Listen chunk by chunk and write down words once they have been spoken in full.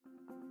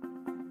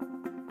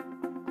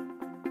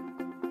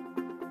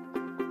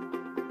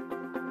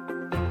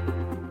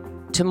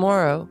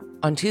Tomorrow,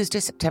 on Tuesday,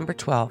 September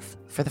 12th,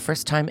 for the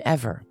first time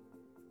ever,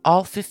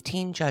 all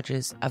 15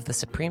 judges of the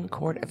Supreme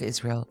Court of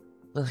Israel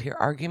will hear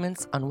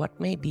arguments on what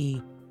may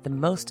be the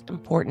most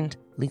important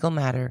legal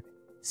matter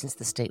since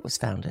the state was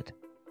founded.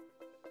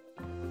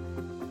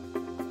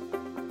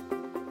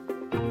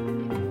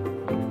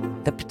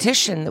 The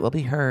petition that will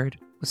be heard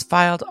was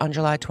filed on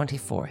July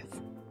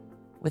 24th,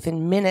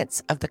 within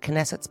minutes of the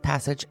Knesset's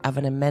passage of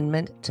an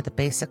amendment to the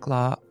Basic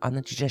Law on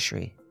the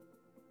Judiciary.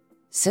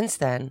 Since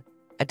then,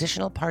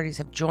 additional parties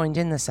have joined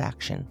in this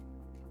action,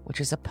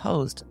 which is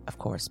opposed, of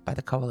course, by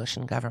the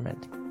coalition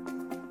government.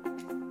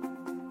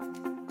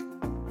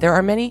 There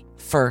are many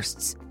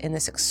firsts in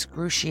this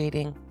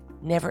excruciating,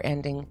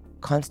 never-ending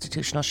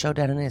constitutional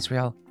showdown in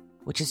Israel,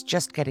 which is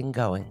just getting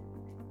going.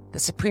 The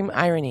supreme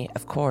irony,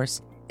 of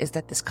course, is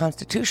that this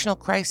constitutional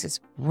crisis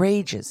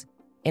rages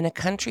in a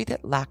country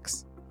that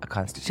lacks a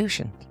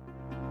constitution.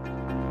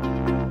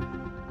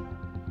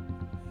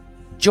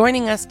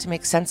 Joining us to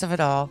make sense of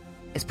it all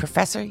is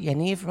Professor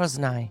Yaniv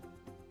Roznai,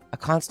 a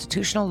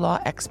constitutional law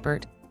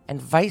expert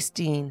and vice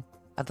dean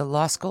of the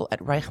law school at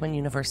Reichman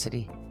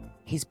University.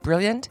 He's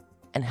brilliant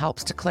and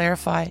helps to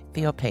clarify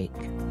the opaque.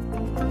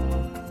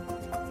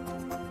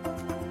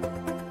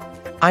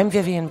 I'm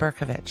Vivian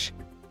Berkovich,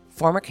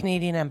 former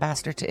Canadian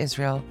ambassador to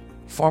Israel,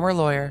 former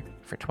lawyer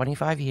for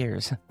 25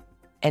 years,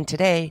 and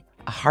today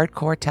a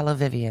hardcore Tel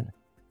Avivian,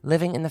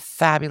 living in the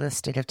fabulous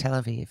state of Tel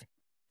Aviv.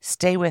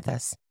 Stay with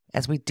us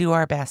as we do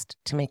our best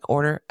to make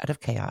order out of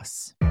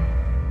chaos.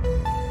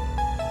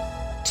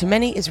 To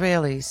many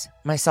Israelis,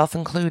 myself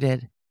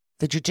included,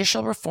 the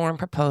judicial reform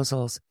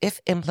proposals,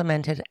 if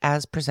implemented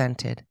as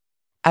presented,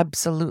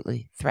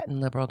 absolutely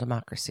threaten liberal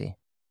democracy.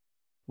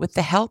 With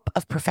the help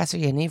of Professor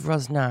Yaniv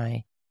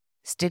Roznai,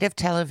 State of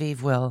Tel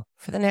Aviv will,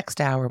 for the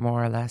next hour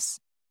more or less,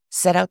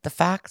 set out the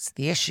facts,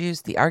 the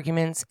issues, the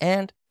arguments,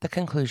 and the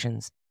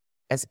conclusions,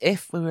 as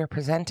if we were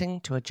presenting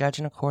to a judge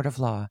in a court of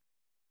law.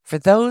 For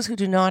those who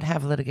do not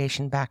have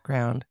litigation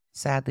background,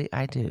 sadly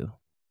I do.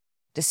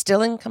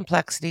 Distilling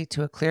complexity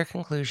to a clear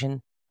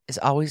conclusion is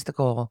always the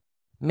goal.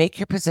 Make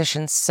your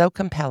position so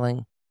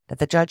compelling that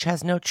the judge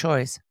has no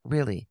choice,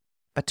 really,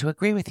 but to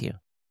agree with you.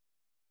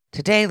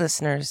 Today,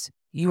 listeners,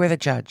 you are the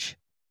judge.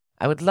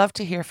 I would love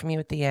to hear from you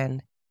at the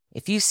end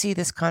if you see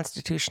this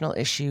constitutional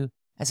issue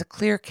as a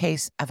clear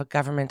case of a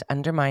government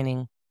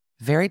undermining,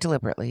 very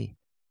deliberately,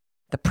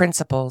 the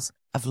principles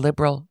of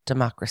liberal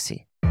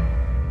democracy.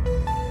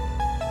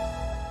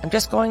 I'm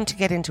just going to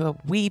get into a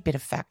wee bit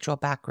of factual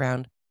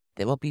background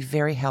that will be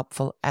very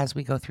helpful as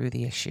we go through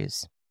the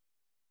issues.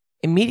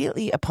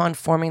 Immediately upon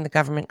forming the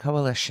government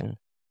coalition,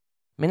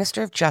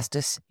 Minister of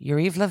Justice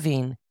Yariv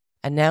Levin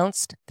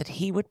announced that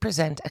he would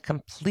present a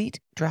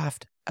complete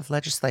draft of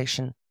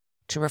legislation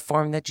to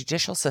reform the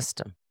judicial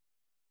system.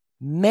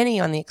 Many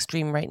on the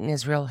extreme right in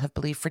Israel have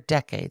believed for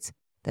decades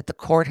that the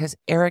court has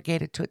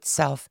arrogated to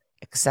itself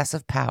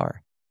excessive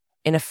power,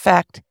 in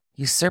effect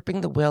usurping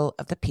the will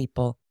of the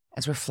people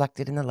as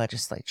reflected in the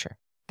legislature,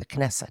 the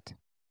Knesset.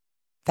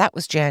 That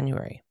was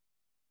January.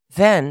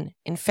 Then,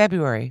 in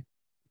February,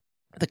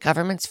 the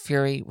government's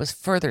fury was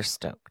further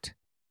stoked.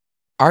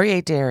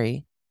 Aryeh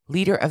Deri,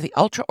 leader of the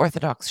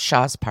ultra-Orthodox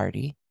Shas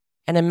party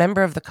and a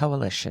member of the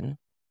coalition,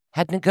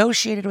 had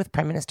negotiated with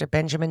Prime Minister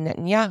Benjamin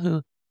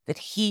Netanyahu that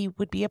he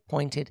would be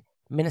appointed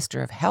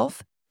Minister of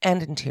Health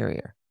and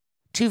Interior,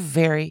 two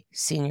very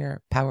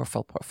senior,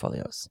 powerful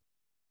portfolios.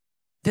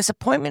 This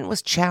appointment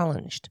was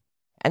challenged,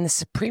 and the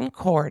Supreme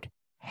Court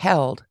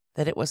held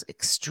that it was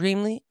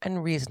extremely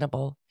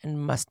unreasonable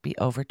and must be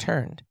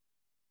overturned.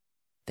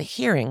 The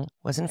hearing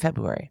was in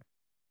February.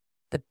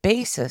 The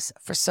basis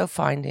for so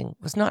finding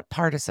was not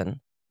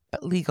partisan,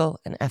 but legal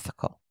and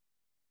ethical.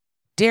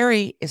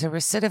 Deri is a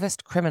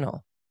recidivist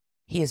criminal.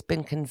 He has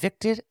been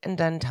convicted and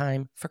done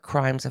time for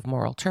crimes of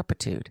moral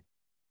turpitude.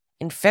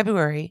 In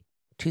February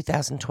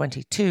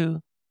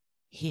 2022,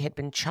 he had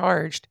been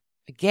charged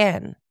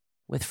again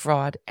with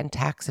fraud and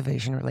tax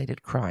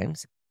evasion-related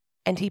crimes,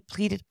 and he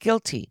pleaded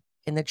guilty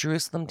in the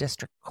Jerusalem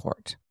District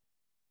Court.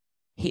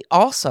 He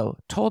also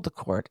told the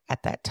court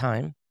at that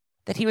time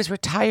that he was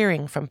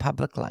retiring from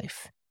public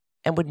life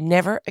and would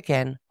never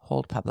again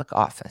hold public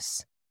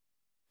office.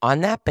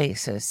 On that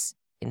basis,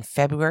 in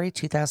February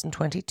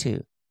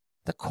 2022,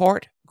 the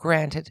court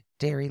granted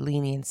Deri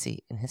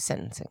leniency in his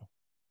sentencing.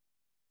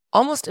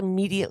 Almost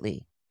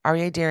immediately,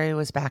 Aryeh Deri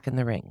was back in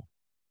the ring,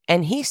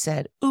 and he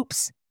said,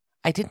 "Oops,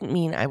 I didn't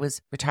mean I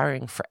was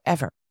retiring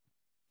forever."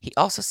 He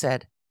also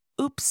said,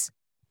 "Oops,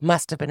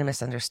 must have been a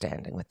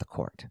misunderstanding with the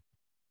court."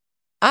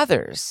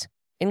 Others,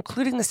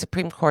 including the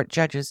Supreme Court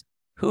judges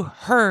who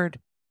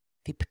heard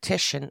the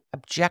petition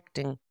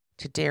objecting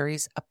to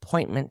Deri's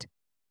appointment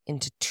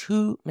into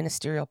two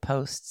ministerial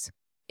posts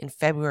in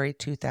February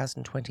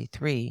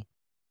 2023,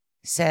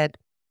 said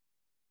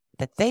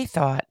that they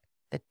thought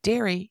that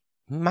Deri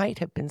might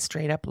have been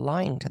straight up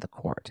lying to the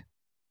court.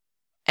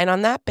 And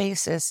on that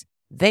basis,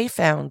 they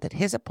found that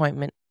his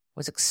appointment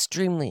was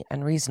extremely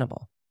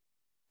unreasonable.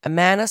 A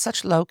man of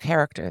such low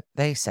character,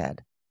 they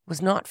said,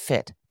 was not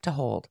fit to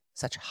hold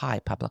such high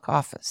public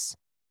office.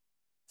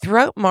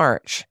 Throughout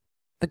March,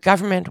 the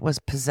government was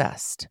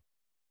possessed,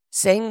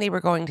 saying they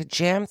were going to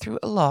jam through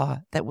a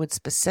law that would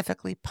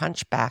specifically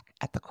punch back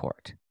at the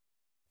court.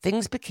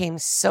 Things became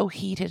so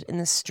heated in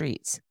the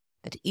streets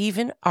that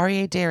even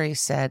Aryeh Deri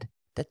said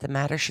that the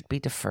matter should be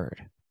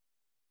deferred.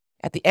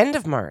 At the end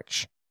of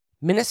March,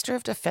 Minister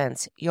of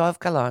Defense Yoav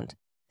Gallant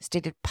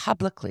stated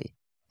publicly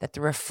that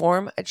the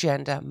reform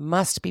agenda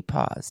must be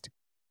paused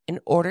in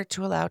order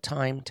to allow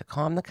time to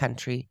calm the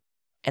country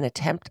and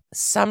attempt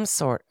some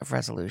sort of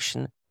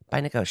resolution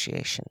by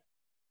negotiation.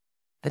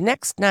 The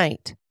next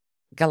night,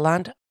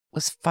 Gallant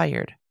was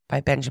fired by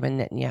Benjamin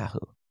Netanyahu.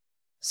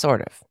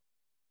 Sort of.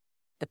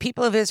 The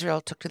people of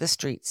Israel took to the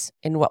streets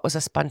in what was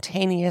a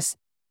spontaneous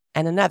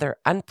and another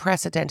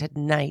unprecedented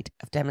night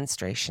of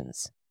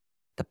demonstrations.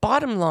 The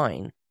bottom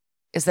line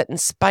is that in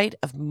spite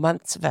of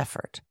months of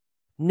effort,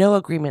 no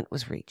agreement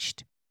was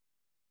reached.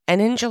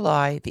 And in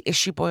July, the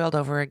issue boiled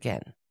over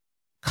again,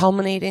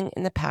 culminating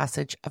in the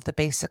passage of the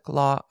Basic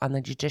Law on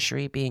the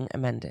Judiciary being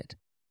amended.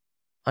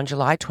 On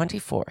July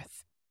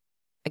 24th,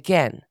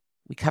 again,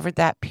 we covered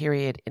that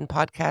period in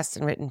podcasts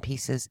and written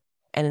pieces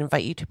and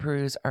invite you to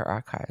peruse our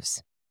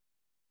archives.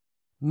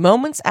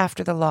 Moments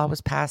after the law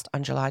was passed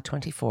on July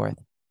 24th,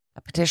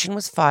 a petition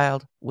was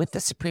filed with the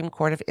Supreme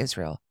Court of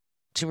Israel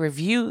to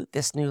review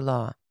this new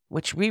law,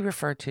 which we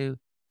refer to,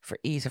 for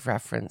ease of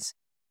reference,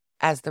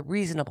 as the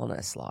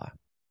Reasonableness Law.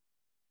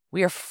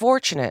 We are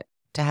fortunate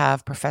to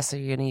have Professor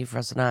Yaniv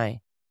Roznai,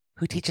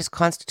 who teaches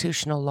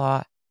constitutional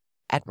law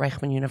at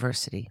Reichman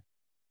University,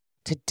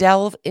 to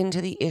delve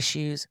into the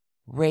issues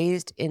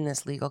raised in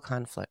this legal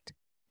conflict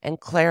and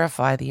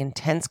clarify the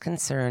intense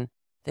concern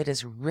that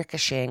is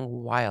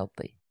ricocheting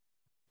wildly.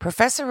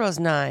 Professor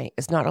Roznai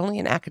is not only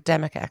an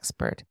academic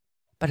expert,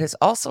 but has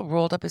also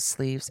rolled up his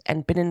sleeves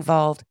and been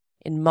involved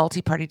in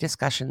multi-party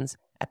discussions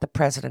at the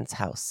President's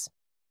House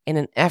in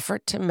an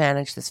effort to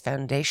manage this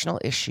foundational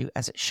issue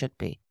as it should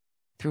be,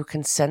 through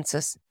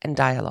consensus and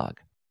dialogue.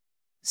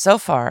 So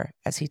far,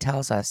 as he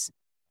tells us,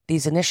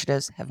 these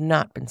initiatives have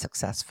not been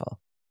successful,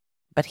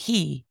 but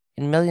he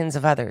and millions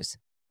of others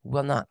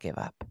will not give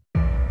up.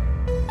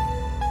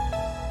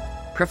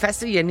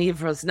 Professor Yaniv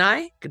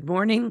Roznai, good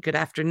morning, good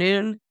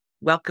afternoon.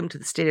 Welcome to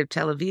the State of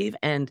Tel Aviv,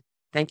 and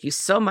thank you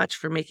so much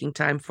for making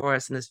time for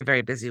us in this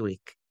very busy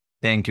week.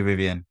 Thank you,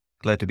 Vivian.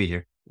 Glad to be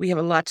here. We have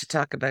a lot to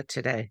talk about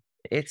today.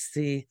 It's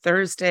the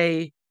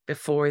Thursday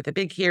before the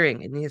big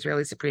hearing in the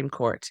Israeli Supreme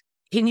Court.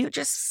 Can you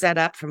just set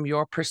up from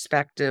your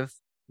perspective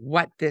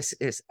what this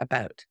is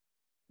about?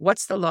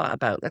 What's the law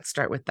about? Let's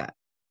start with that.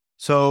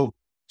 So,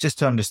 just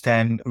to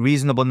understand,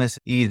 reasonableness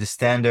is the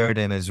standard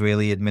in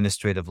Israeli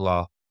administrative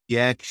law. The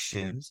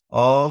actions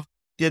of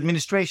the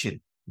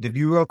administration, the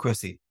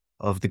bureaucracy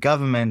of the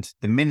government,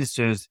 the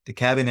ministers, the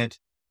cabinet,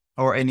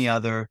 or any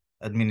other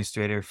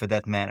administrator for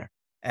that matter.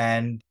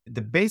 And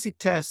the basic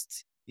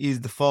test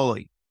is the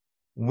following: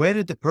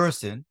 whether the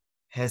person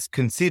has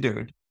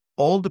considered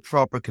all the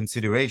proper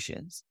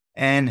considerations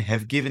and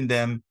have given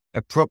them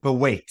a proper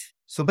weight.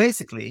 So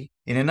basically,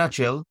 in a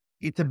nutshell,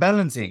 it's a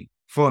balancing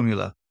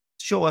formula.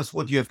 Show us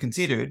what you have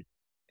considered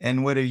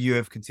and whether you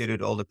have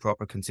considered all the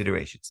proper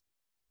considerations.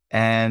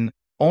 And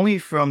only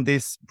from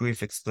this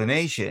brief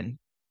explanation,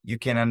 you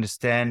can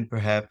understand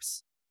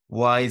perhaps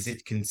why is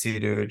it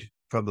considered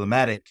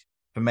problematic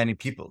for many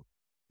people.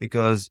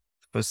 Because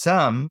for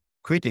some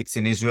critics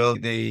in Israel,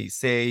 they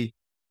say,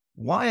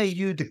 why are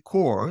you, the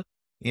court,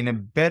 in a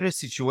better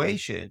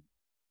situation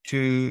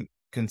to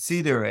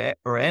consider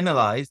or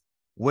analyze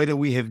whether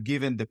we have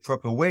given the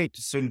proper weight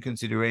to certain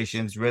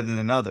considerations rather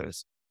than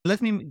others?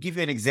 Let me give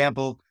you an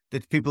example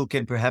that people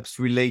can perhaps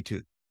relate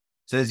to.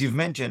 So as you've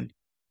mentioned,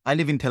 I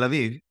live in Tel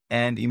Aviv,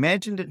 and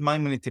imagine that my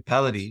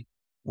municipality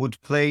would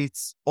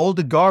place all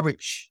the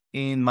garbage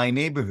in my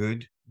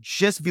neighborhood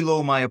just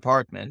below my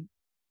apartment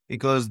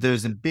because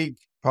there's a big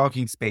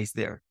parking space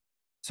there.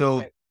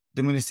 So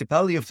the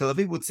municipality of Tel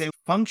Aviv would say,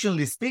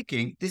 functionally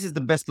speaking, this is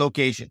the best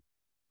location.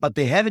 But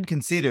they haven't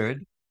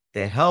considered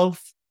the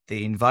health,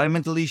 the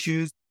environmental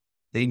issues,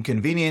 the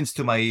inconvenience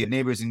to my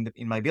neighbors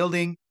in my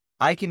building.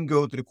 I can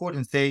go to the court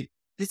and say,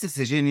 this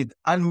decision is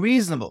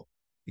unreasonable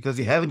because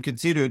you haven't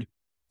considered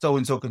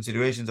so-and-so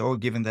considerations or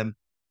given them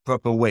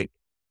proper weight.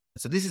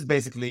 So this is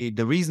basically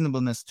the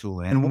reasonableness tool.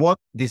 And what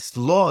this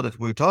law that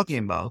we're talking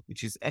about,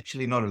 which is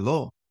actually not a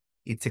law,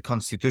 it's a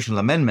constitutional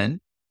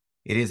amendment.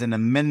 It is an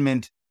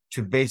amendment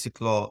to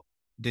basic law,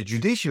 the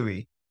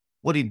judiciary.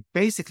 What it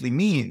basically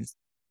means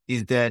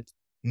is that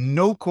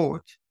no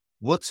court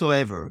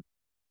whatsoever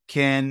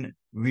can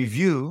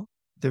review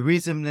the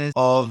reasonableness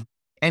of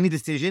any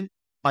decision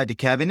by the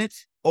cabinet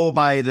or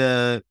by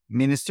the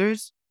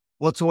ministers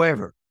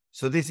whatsoever.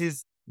 So this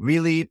is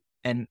really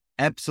an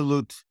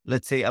absolute,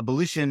 let's say,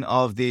 abolition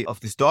of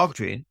this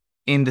doctrine,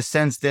 in the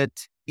sense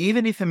that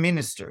even if a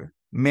minister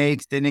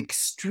makes an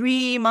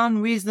extreme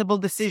unreasonable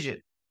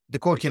decision, the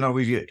court cannot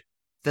review it.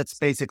 That's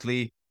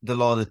basically the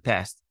law that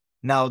passed.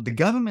 Now, the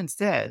government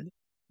said,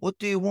 what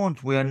do you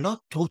want? We are not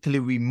totally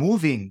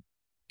removing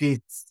this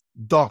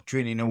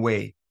doctrine in a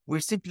way. We're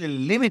simply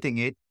limiting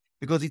it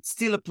because it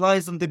still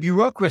applies on the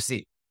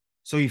bureaucracy.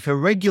 So if a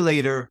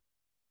regulator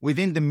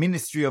within the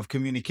Ministry of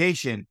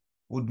Communication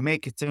would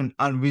make it an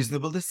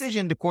unreasonable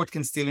decision, the court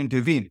can still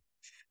intervene.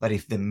 But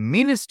if the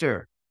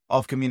Minister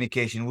of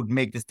Communication would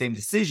make the same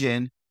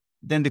decision,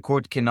 then the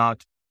court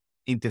cannot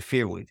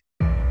interfere with.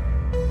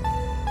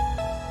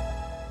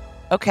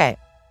 Okay,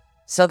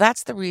 so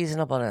that's the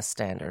reasonableness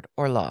standard,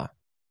 or law.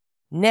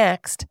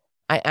 Next,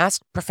 I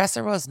asked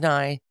Professor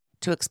Rosnai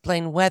to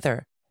explain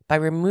whether, by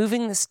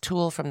removing this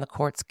tool from the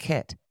court's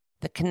kit,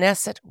 the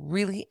Knesset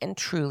really and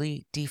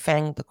truly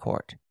defanged the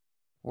court.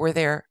 Were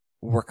there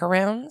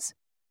workarounds?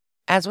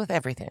 As with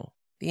everything,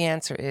 the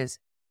answer is,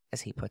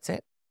 as he puts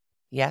it,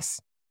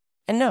 yes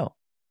and no.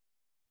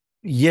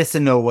 Yes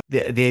and no.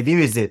 The idea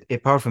is that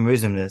apart from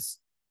reasonableness,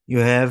 you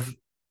have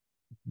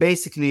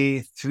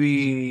basically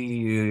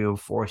 3 or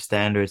 4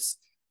 standards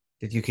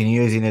that you can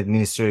use in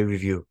administrative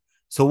review.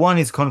 So one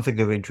is conflict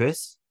of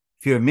interest.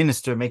 If you're a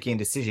minister making a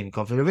decision,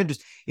 conflict of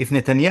interest. If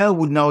Netanyahu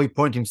would now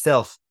appoint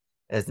himself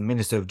as the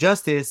Minister of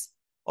Justice,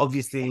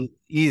 obviously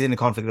he's in a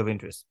conflict of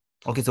interest.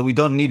 Okay, so we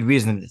don't need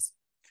reasonableness.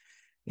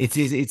 It's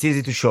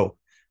easy to show.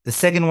 The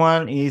second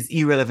one is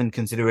irrelevant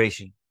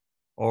consideration,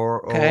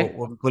 or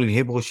what we call in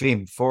Hebrew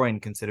shlim, foreign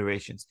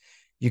considerations.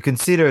 You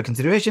consider a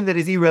consideration that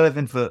is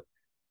irrelevant for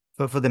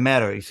the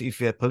matter.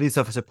 If a police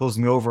officer pulls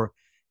me over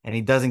and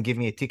he doesn't give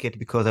me a ticket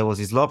because I was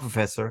his law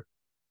professor,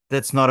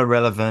 that's not a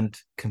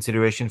relevant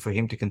consideration for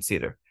him to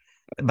consider.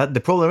 But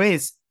the problem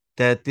is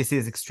that this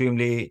is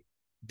extremely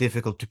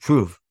difficult to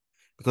prove,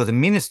 because a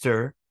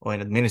minister or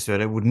an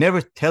administrator would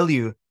never tell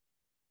you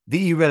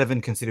the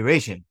irrelevant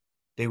consideration.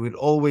 They would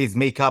always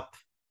make up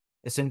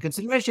a certain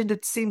consideration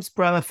that seems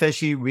prima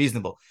facie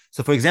reasonable.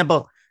 So, for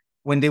example,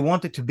 when they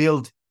wanted to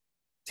build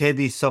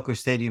Teddy Soccer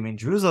Stadium in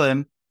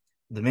Jerusalem,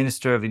 the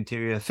Minister of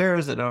Interior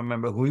Affairs, I don't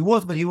remember who he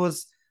was, but he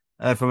was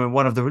from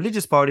one of the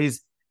religious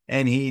parties,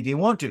 and he didn't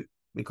want to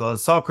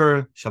because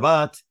soccer,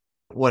 Shabbat,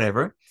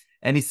 whatever.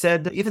 And he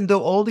said that even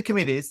though all the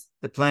committees,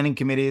 the planning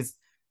committees,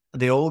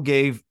 they all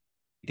gave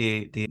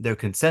their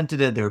consent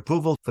to it, their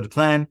approval for the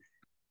plan,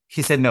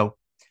 he said no.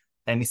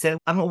 And he said,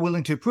 I'm not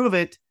willing to approve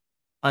it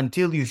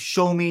until you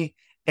show me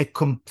a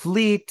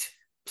complete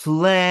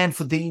plan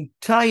for the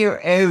entire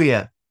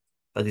area.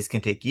 But this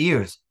can take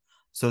years.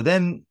 So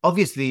then,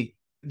 obviously,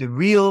 the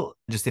real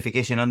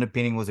justification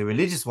underpinning was a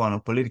religious one, a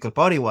political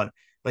party one,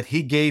 but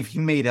he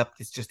made up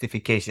this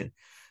justification.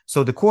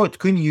 So the court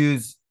couldn't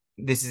use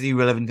this is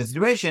irrelevant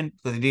consideration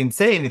because he didn't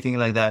say anything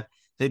like that.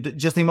 They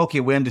just think, okay,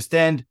 we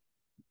understand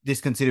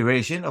this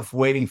consideration of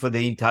waiting for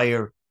the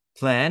entire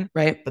plan,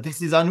 right? But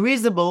this is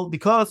unreasonable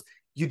because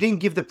you didn't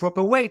give the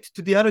proper weight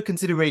to the other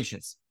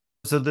considerations.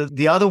 So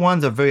the other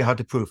ones are very hard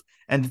to prove.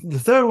 And the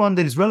third one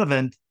that is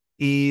relevant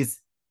is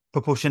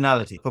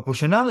proportionality.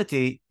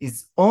 Proportionality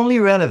is only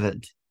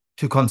relevant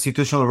to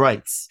constitutional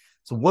rights.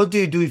 So what do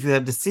you do if you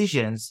have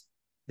decisions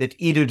that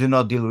either do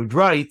not deal with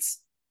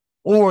rights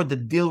or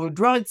that deal with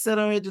rights that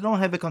don't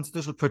have a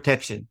constitutional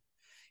protection?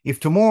 If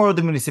tomorrow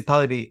the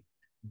municipality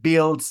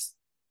builds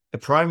a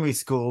primary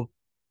school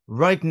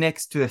right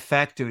next to a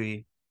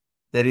factory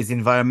that is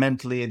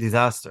environmentally a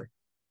disaster,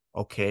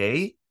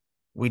 okay,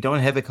 we don't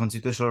have a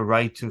constitutional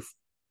right to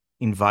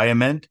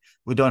environment.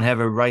 We don't have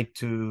a right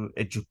to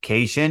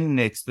education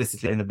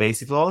explicitly in the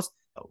basic laws.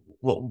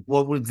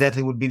 What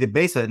exactly would be the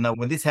basis? Now,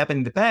 when this happened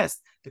in the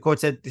past, the court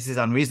said this is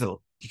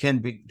unreasonable. You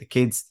can't bring the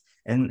kids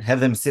and have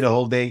them sit a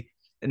whole day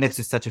next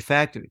to such a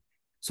factory.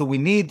 So we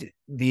need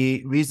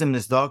the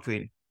reasonableness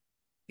doctrine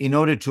in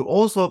order to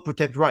also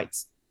protect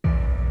rights.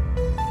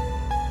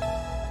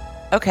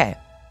 Okay,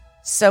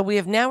 so we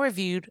have now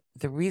reviewed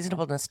the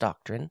reasonableness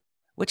doctrine,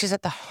 which is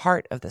at the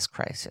heart of this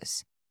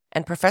crisis.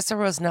 And Professor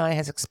Rosnai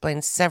has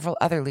explained several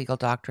other legal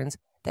doctrines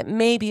that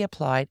may be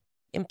applied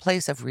in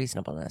place of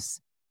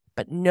reasonableness.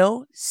 But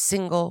no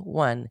single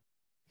one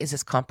is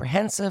as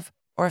comprehensive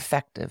or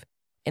effective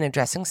in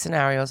addressing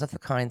scenarios of the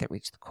kind that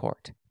reach the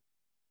court.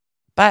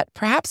 But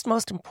perhaps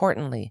most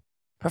importantly,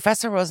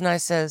 Professor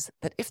Rosnai says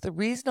that if the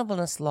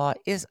reasonableness law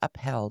is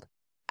upheld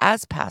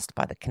as passed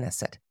by the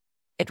Knesset,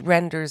 it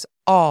renders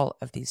all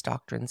of these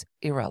doctrines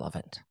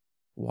irrelevant.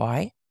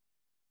 Why?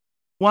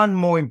 One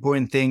more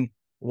important thing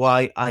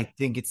why I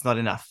think it's not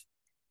enough.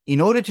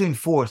 In order to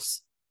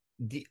enforce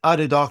the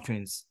other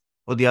doctrines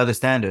or the other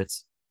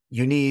standards,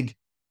 you need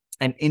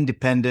an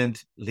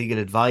independent legal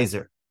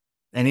advisor,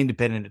 an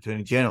independent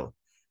attorney general.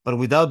 But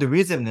without the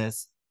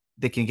reasonableness,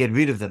 they can get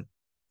rid of them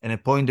and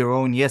appoint their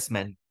own yes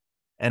men.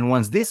 And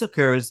once this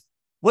occurs,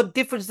 what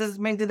difference does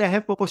it make that I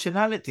have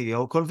proportionality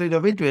or conflict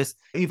of interest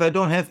if I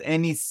don't have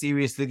any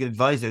serious legal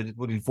advisor that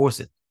would enforce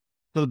it?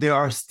 So there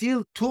are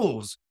still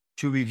tools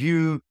to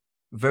review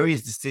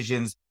various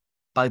decisions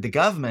by the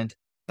government,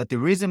 but the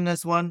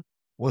reasonableness one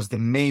was the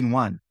main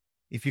one.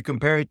 If you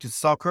compare it to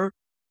soccer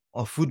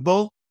or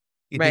football,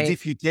 it's as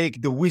if you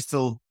take the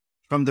whistle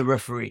from the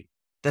referee.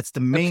 That's the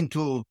main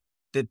tool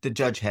that the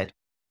judge had.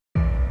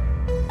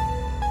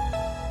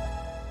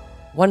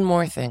 One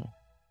more thing.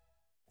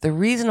 The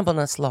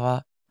reasonableness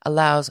law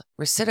allows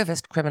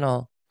recidivist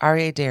criminal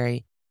Aryeh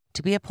Deri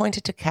to be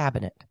appointed to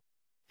cabinet,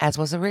 as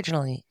was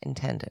originally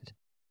intended.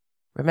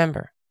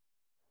 Remember,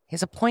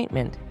 his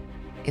appointment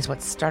is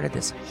what started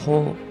this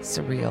whole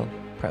surreal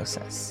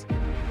process.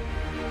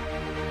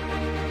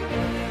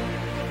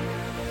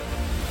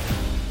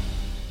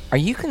 Are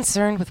you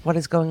concerned with what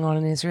is going on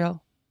in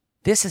Israel?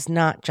 This is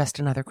not just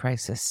another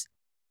crisis.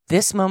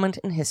 This moment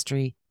in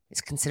history is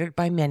considered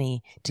by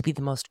many to be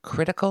the most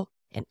critical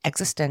and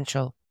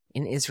existential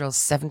in Israel's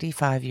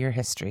 75-year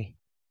history.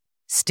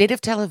 State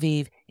of Tel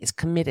Aviv is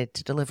committed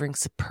to delivering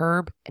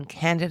superb and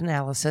candid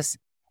analysis,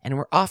 and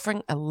we're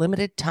offering a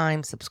limited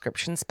time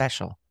subscription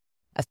special,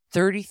 a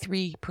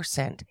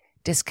 33%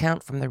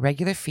 discount from the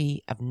regular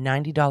fee of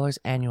 $90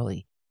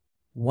 annually.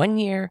 1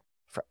 year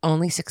for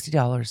only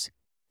 $60.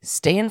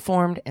 Stay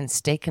informed and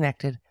stay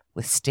connected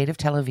with State of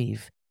Tel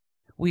Aviv.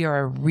 We are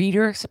a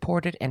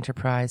reader-supported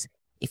enterprise.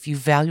 If you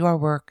value our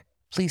work,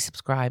 please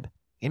subscribe.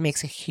 It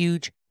makes a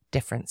huge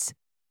difference.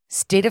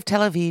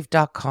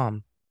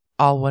 stateoftelaviv.com,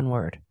 all one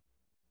word.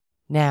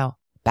 Now,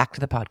 back to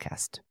the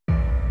podcast.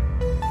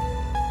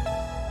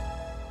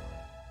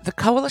 The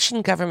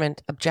coalition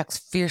government objects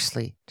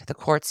fiercely to the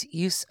court's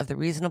use of the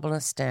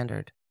reasonableness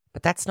standard,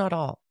 but that's not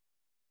all.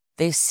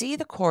 They see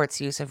the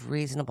court's use of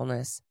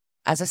reasonableness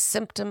as a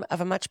symptom of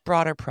a much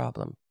broader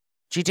problem,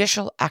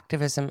 judicial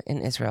activism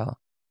in Israel.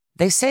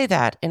 They say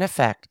that, in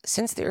effect,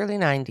 since the early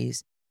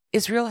 90s,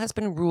 Israel has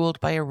been ruled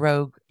by a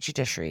rogue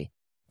judiciary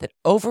that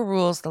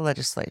overrules the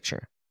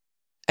legislature.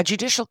 A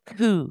judicial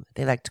coup,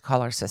 they like to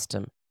call our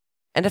system.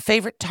 And a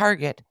favorite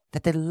target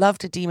that they love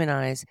to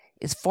demonize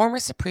is former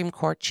Supreme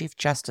Court Chief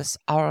Justice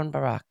Aaron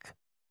Barak.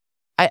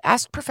 I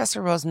asked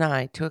Professor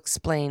Rosnai to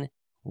explain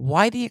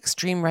why the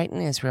extreme right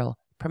in Israel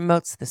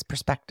promotes this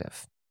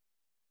perspective.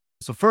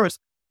 So first,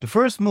 the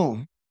first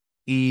move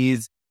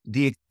is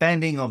the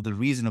expanding of the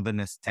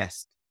reasonableness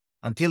test.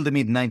 Until the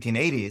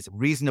mid-1980s,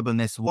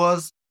 reasonableness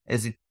was,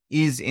 as it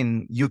is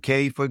in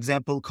UK, for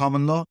example,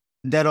 common law,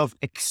 that of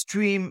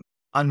extreme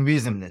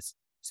unreasonableness.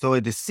 So a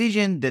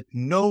decision that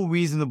no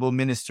reasonable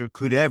minister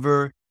could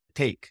ever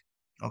take.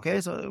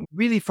 Okay, so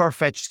really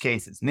far-fetched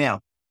cases.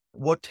 Now,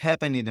 what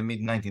happened in the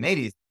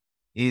mid-1980s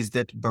is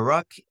that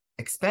Barak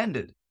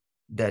expanded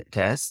that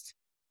test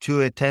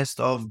to a test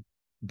of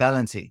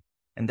balancing.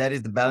 And that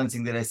is the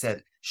balancing that I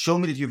said. Show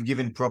me that you've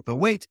given proper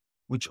weight,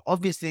 which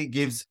obviously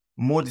gives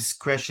more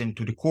discretion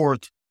to the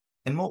court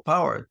and more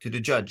power to the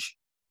judge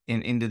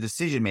in the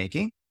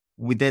decision-making.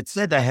 With that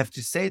said, I have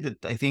to say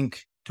that I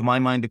think, to my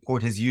mind, the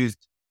court has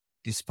used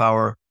this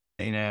power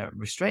in a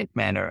restraint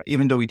manner.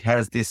 Even though it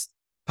has this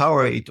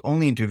power, it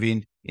only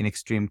intervened in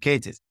extreme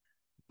cases.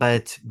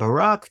 But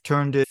Barak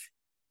turned it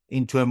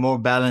into a more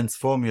balanced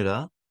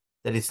formula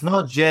that it's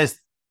not just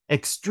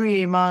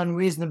extreme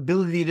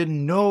unreasonability that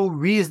no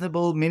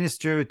reasonable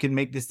minister can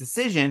make this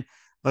decision,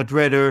 but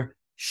rather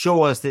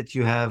show us that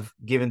you have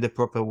given the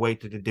proper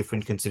weight to the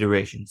different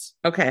considerations.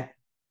 Okay.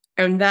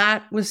 And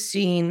that was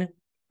seen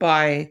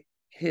by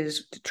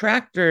his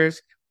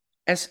detractors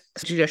as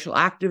judicial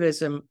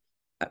activism,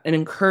 an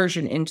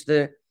incursion into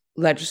the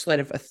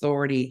legislative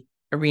authority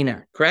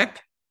arena,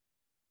 correct?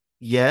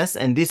 Yes,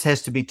 and this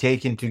has to be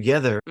taken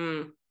together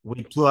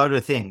with two other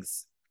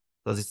things,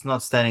 because it's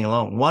not standing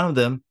alone. One of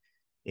them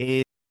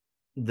is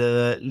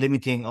the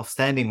limiting of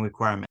standing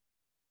requirement.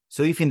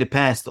 So if in the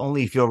past,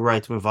 only if your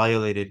rights were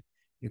violated,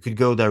 you could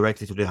go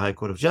directly to the High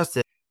Court of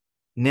Justice,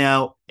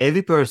 now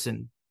every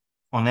person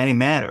on any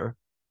matter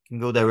can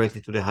go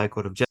directly to the High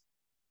Court of Justice.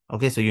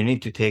 Okay, so you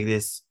need to take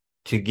this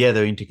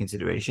together into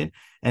consideration.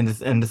 And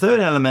the third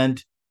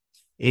element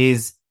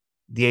is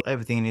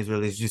everything in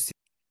Israel is just,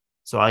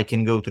 so I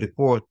can go to the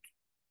court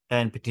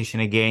and petition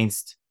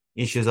against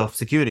issues of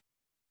security,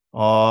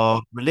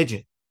 of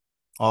religion,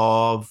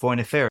 of foreign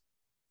affairs.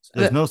 So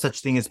there's no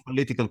such thing as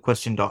political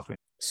question doctrine.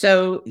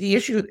 So the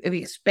issue, the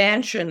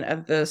expansion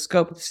of the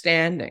scope of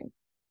standing,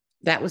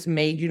 that was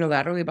made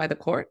unilaterally by the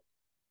court?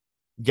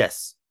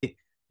 Yes.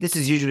 This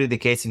is usually the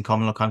case in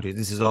common law countries.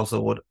 This is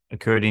also what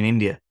occurred in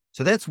India.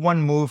 So that's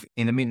one move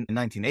in the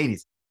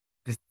mid-1980s.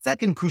 The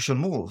second crucial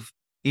move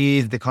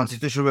is the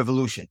constitutional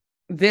revolution.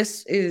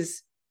 This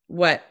is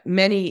what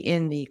many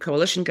in the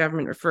coalition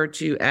government refer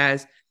to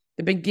as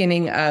the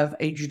beginning of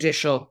a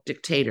judicial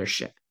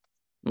dictatorship.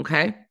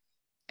 Okay?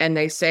 And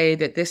they say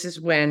that this is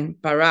when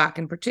Barak,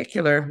 in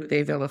particular, who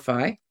they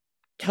vilify,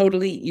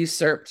 totally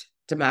usurped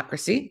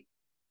democracy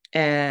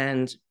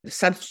and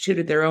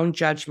substituted their own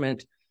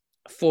judgment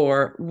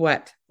for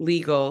what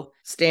legal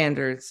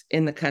standards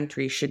in the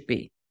country should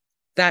be.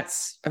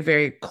 That's a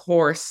very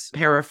coarse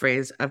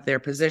paraphrase of their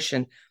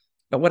position.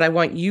 But what I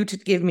want you to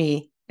give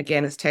me,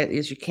 again, as tightly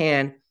as you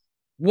can,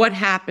 what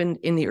happened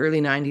in the early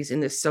 90s in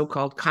this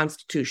so-called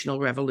constitutional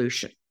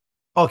revolution?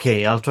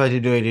 Okay, I'll try to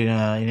do it in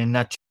a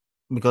nutshell,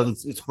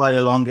 because it's quite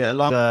a long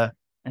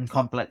and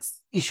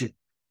complex issue.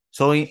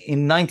 So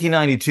in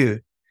 1992,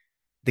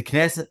 the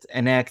Knesset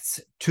enacts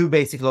two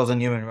basic laws on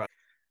human rights.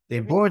 The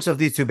importance of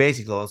these two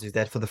basic laws is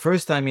that for the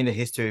first time in the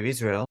history of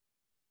Israel,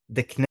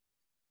 the Knesset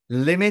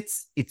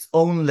limits its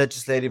own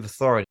legislative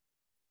authority.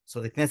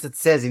 So the Knesset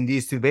says in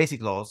these two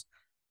basic laws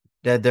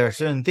that there are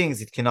certain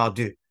things it cannot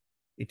do.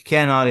 It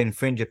cannot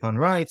infringe upon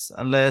rights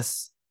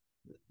unless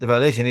the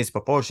violation is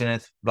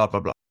proportionate, blah, blah,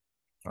 blah.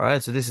 All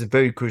right. So this is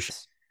very crucial.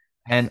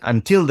 And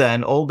until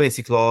then, all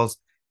basic laws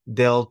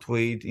dealt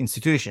with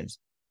institutions.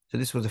 So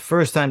this was the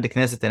first time the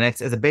Knesset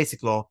enacts as a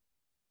basic law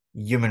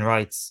human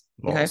rights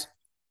laws. Okay.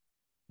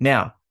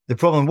 Now, the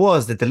problem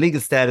was that the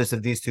legal status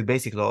of these two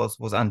basic laws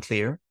was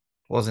unclear.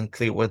 It wasn't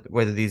clear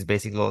whether these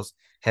basic laws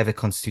have a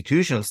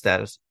constitutional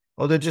status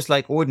or they're just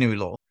like ordinary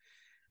law.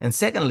 And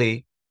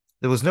secondly,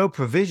 there was no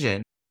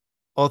provision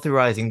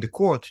authorizing the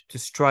court to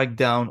strike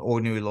down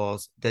ordinary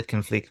laws that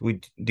conflict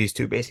with these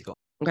two basic laws.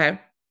 Okay.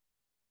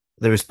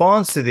 The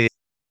response to this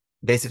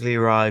basically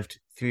arrived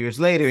 3 years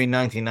later in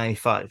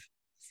 1995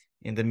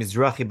 in the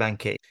Mizrahi Bank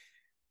case,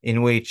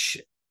 in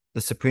which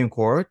the Supreme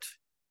Court,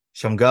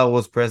 Shamgar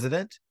was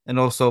president, and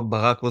also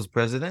Barak was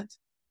president,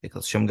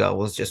 because Shamgar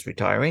was just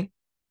retiring.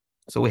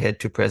 So we had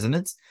two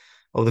presidents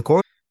of the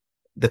court.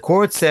 The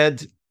court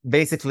said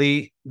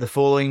basically the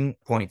following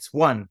points.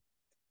 One,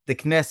 the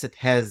Knesset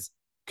has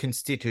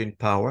constituent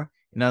power.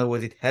 In other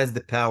words, it has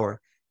the power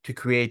to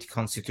create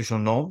constitutional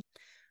norms.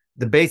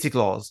 The basic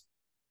laws,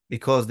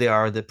 because they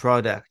are the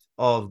product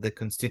of the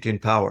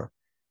constituent power,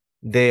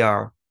 they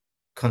are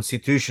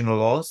constitutional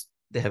laws.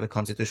 They have a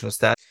constitutional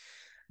status.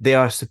 They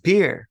are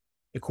superior,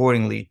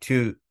 accordingly,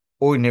 to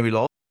ordinary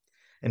law.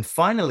 And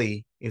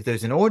finally, if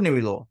there's an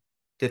ordinary law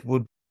that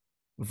would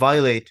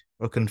violate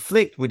or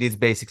conflict with these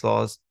basic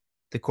laws,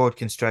 the court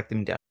can strike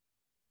them down,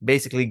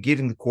 basically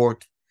giving the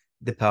court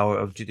the power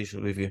of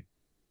judicial review.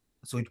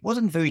 So it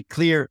wasn't very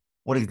clear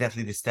what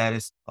exactly the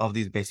status of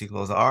these basic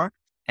laws are.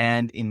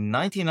 And in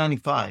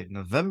 1995,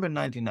 November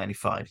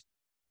 1995,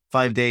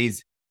 5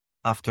 days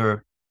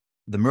after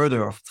the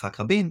murder of Yitzhak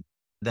Rabin,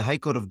 the High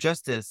Court of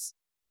Justice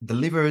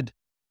delivered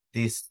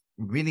this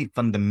really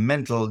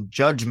fundamental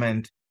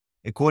judgment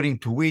according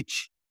to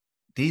which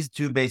these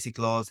two basic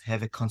laws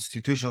have a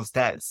constitutional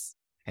status.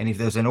 And if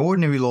there's an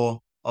ordinary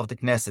law of the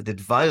Knesset that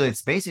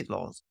violates basic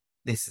laws,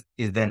 this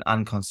is then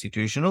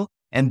unconstitutional,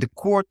 and the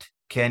court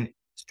can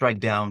strike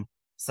down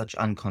such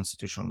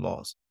unconstitutional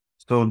laws.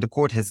 So the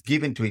court has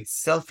given to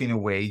itself, in a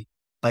way,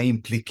 by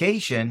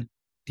implication,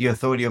 the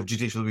authority of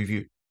judicial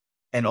review,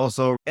 and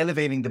also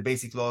elevating the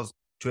basic laws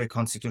to a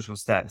constitutional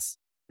status.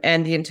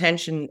 And the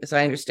intention, as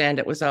I understand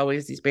it, was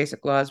always these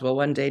basic laws will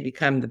one day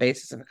become the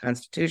basis of a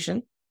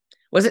constitution.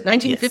 Was it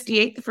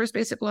 1958 Yes. the first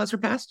basic laws were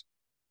passed?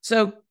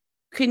 So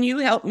can you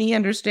help me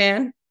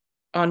understand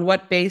on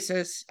what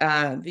basis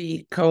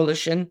the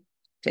coalition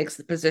takes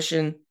the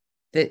position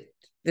that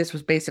this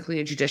was basically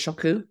a judicial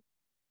coup?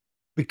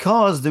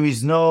 Because there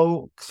is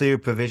no clear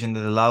provision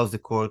that allows the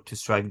court to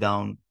strike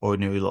down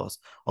ordinary laws.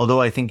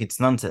 Although I think it's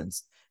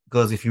nonsense,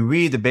 because if you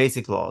read the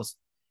basic laws,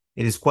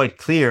 it is quite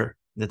clear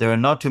that there are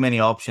not too many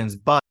options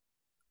but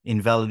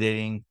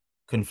invalidating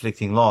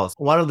conflicting laws.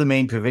 One of the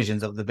main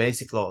provisions of the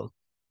basic law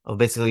of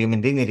basic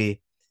human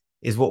dignity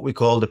is what we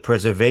call the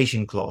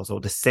preservation clause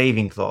or the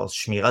saving clause,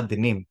 Shmirat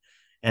Dinim.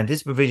 And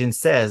this provision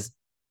says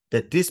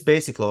that this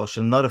basic law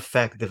shall not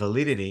affect the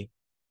validity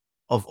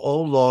of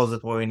all laws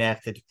that were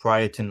enacted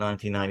prior to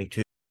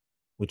 1992,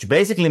 which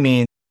basically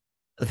means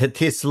that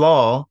this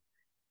law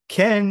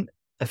can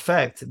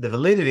affect the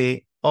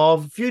validity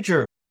of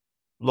future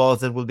laws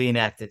that will be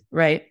enacted.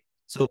 Right.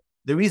 So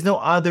there is no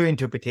other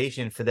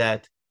interpretation for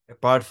that,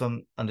 apart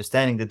from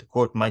understanding that the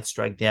court might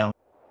strike down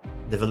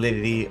the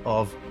validity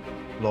of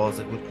laws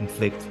that would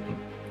conflict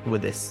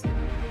with this.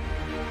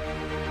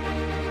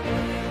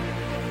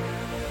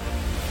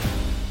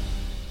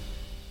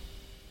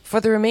 For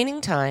the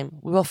remaining time,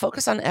 we will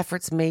focus on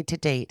efforts made to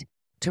date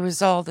to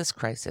resolve this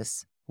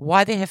crisis,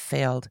 why they have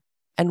failed,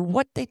 and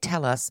what they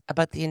tell us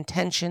about the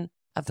intention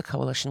of the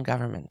coalition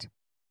government.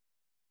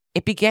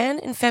 It began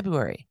in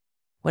February,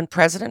 when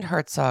President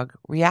Herzog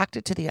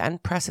reacted to the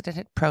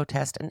unprecedented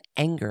protest and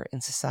anger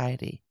in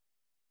society.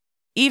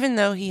 Even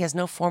though he has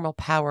no formal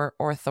power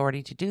or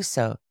authority to do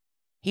so,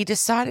 he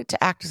decided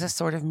to act as a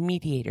sort of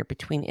mediator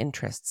between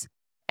interests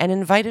and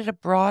invited a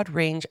broad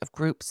range of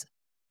groups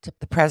to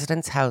the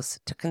president's house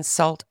to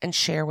consult and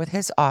share with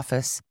his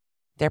office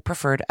their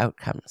preferred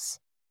outcomes.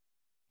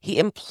 He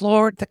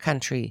implored the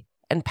country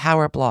and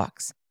power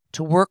blocs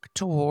to work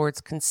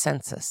towards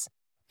consensus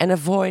and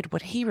avoid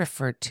what he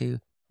referred to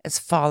as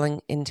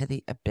falling into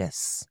the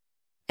abyss.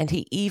 And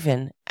he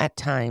even, at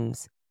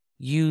times,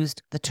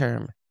 used the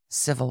term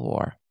civil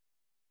war.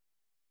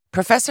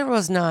 Professor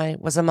Rosnai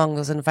was among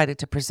those invited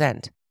to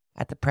present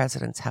at the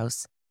president's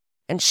house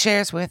and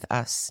shares with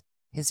us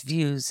his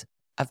views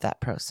of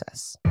that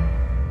process.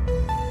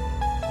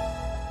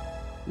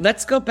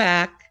 Let's go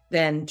back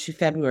then to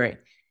February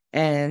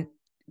and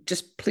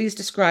just please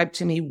describe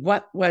to me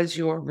what was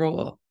your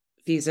role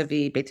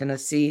vis-a-vis Beit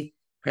HaNassi,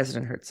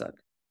 President Herzog.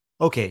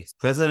 Okay,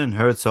 President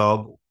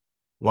Herzog,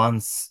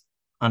 once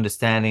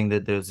understanding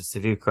that there's a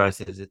severe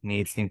crisis that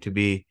needs him to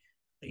be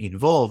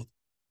involved,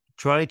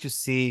 tried to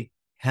see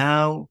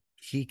how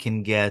he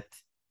can get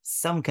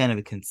some kind of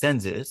a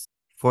consensus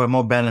for a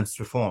more balanced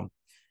reform.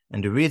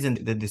 And the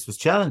reason that this was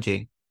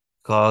challenging,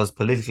 because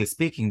politically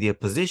speaking, the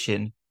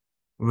opposition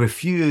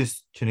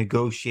refused to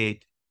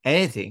negotiate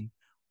anything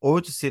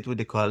or to sit with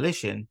the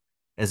coalition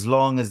as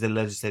long as the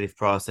legislative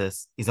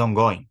process is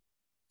ongoing.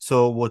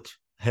 So what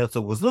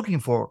Herzog was looking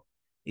for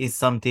is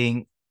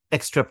something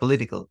extra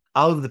political,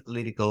 out of the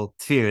political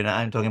sphere. And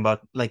I'm talking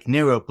about like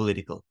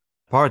neuropolitical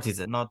parties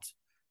and not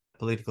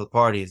political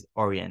parties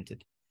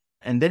oriented.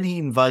 And then he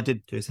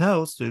invited to his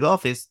house, to his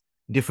office,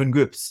 different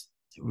groups,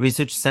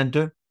 research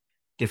center,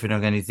 different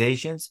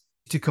organizations,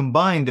 to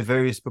combine the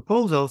various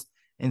proposals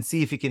and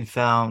see if he can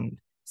find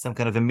some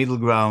kind of a middle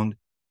ground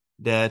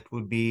that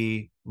would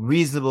be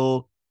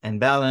reasonable and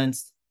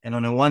balanced. And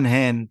on the one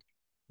hand,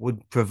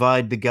 would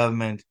provide the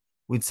government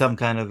with some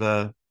kind of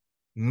a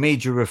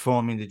major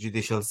reform in the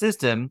judicial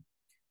system,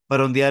 but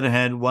on the other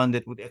hand, one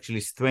that would actually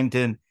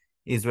strengthen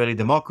Israeli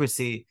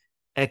democracy,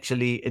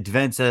 actually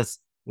advance us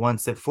one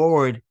step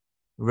forward,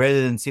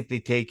 rather than simply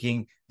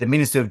taking the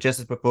Minister of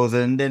Justice proposal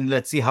and then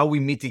let's see how we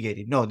mitigate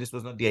it. No, this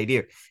was not the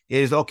idea. It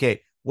is,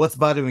 okay, what's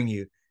bothering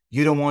you?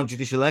 You don't want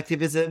judicial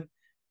activism.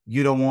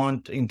 You don't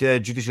want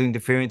judicial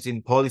interference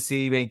in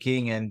policy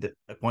making and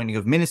appointing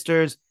of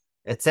ministers,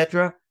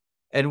 etc.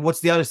 And what's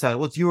the other side?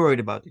 What's you worried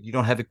about? You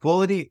don't have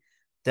equality,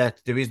 that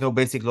there is no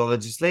basic law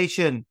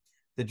legislation,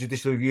 the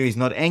judicial review is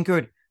not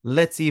anchored.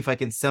 Let's see if I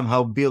can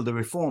somehow build a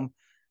reform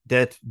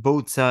that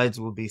both sides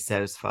will be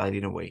satisfied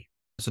in a way.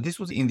 So this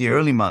was in the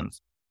early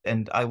months,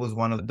 and I was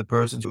one of the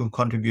persons who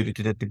contributed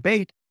to that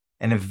debate.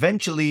 And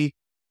eventually,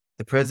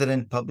 the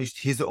president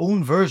published his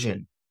own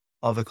version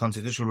of a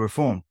constitutional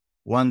reform,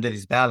 one that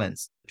is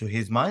balanced to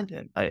his mind,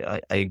 and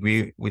I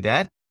agree with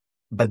that.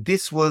 But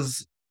this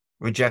was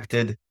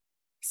rejected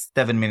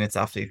 7 minutes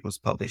after it was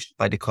published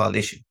by the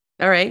coalition.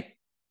 All right.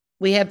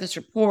 We have this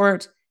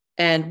report,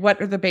 and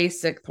what are the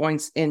basic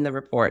points in the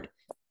report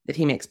that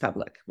he makes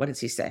public? What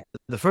does he say?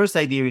 The first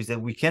idea is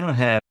that we cannot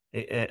have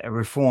a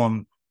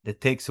reform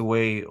that takes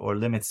away or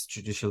limits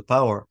judicial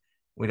power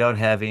without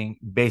having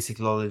basic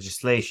law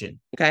legislation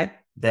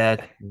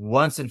that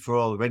once and for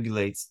all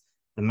regulates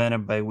the manner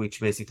by which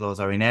basic laws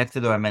are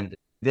enacted or amended.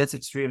 That's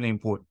extremely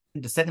important.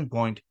 The second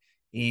point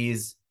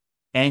is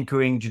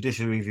anchoring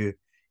judicial review.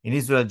 In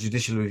Israel,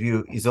 judicial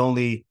review is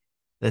only,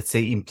 let's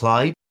say,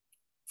 implied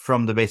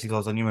from the basic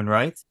laws on human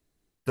rights.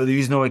 So there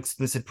is no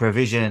explicit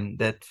provision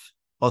that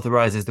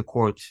authorizes the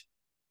court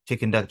to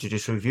conduct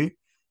judicial review.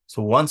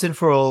 So once and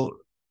for all,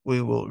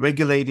 we will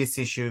regulate this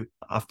issue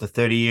after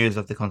 30 years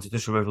of the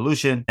constitutional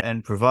revolution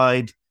and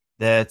provide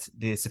that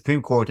the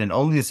Supreme Court and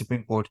only the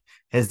Supreme Court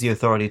has the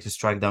authority to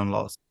strike down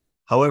laws.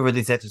 However,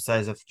 this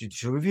exercise of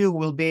judicial review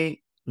will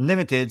be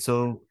limited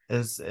so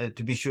as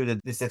to be sure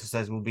that this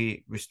exercise will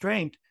be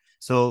restrained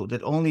so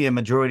that only a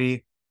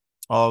majority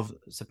of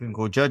Supreme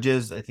Court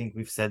judges, I think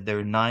we've said there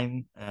are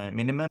 9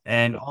 minimum,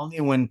 and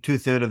only when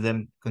 2/3 of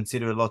them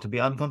consider a law to be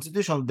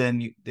unconstitutional,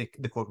 then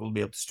the court will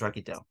be able to strike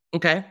it down.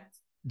 Okay.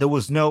 There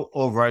was no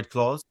override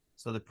clause,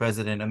 so the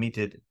president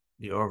omitted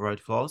the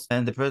override clause,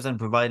 and the president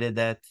provided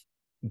that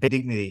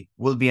dignity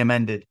will be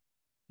amended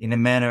in a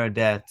manner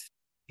that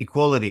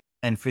equality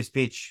and free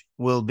speech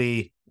will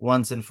be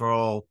once and for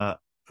all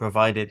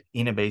provided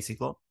in a basic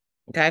law.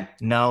 Okay.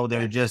 Now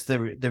they're just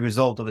the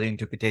result of the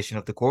interpretation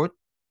of the court.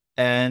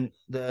 And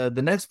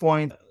the next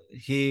point,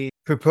 he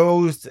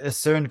proposed a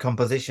certain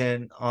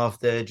composition of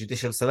the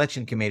Judicial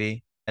Selection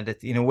Committee, and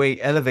that in a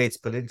way elevates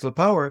political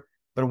power,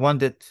 but one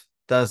that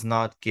does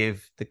not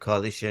give the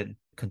coalition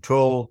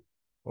control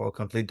or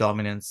complete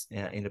dominance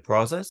in the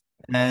process.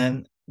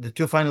 And the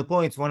 2 final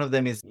points, one of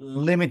them is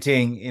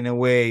limiting in a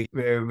way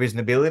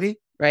reasonability,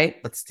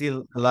 right, but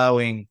still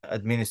allowing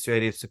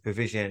administrative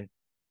supervision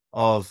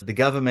of the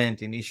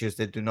government in issues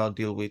that do not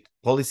deal with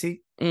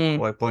policy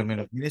or appointment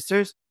of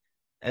ministers,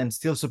 and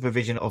still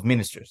supervision of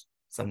ministers,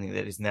 something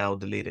that is now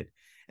deleted.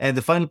 And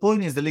the final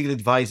point is the legal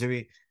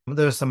advisory.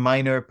 There are some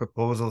minor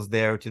proposals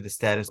there to the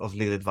status of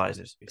legal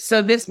advisors.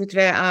 So this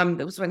mitzvah,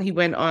 that was when he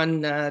went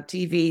on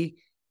TV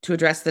to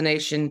address the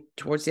nation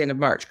towards the end of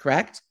March,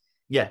 correct?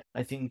 Yeah,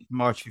 I think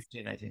March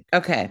 15, I think.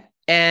 Okay.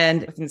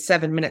 And within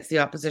 7 minutes, the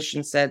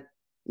opposition said,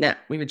 nah,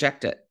 we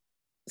reject it.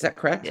 Is that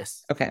correct?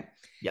 Yes. Okay.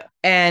 Yeah.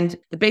 And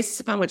the basis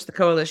upon which the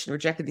coalition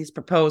rejected these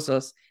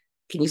proposals,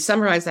 can you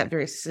summarize that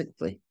very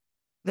succinctly?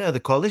 Yeah,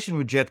 the coalition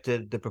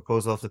rejected the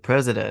proposal of the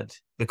president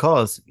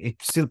because it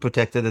still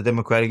protected the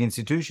democratic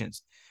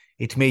institutions.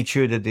 It made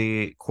sure that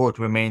the court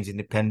remains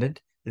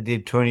independent, that the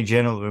attorney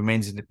general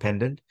remains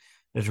independent,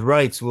 that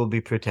rights will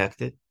be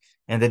protected,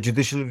 and that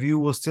judicial review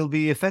will still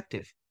be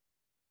effective.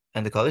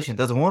 And the coalition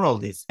doesn't want all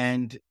this.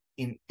 And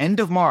in end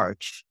of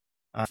March,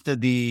 after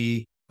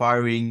the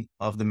firing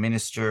of the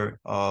Minister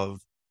of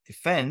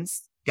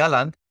Defense,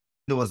 Gallant,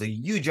 there was a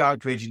huge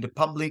outrage in the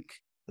public.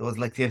 There was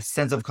like a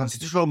sense of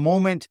constitutional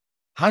moment.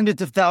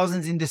 Hundreds of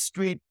thousands in the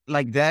street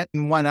like that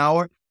in 1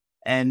 hour.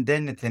 And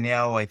then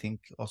Netanyahu, I think,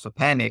 also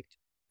panicked.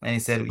 And he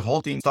said,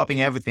 halting,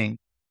 stopping everything.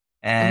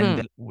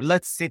 And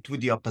let's sit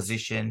with the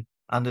opposition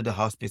under the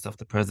auspice of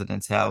the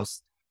president's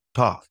house,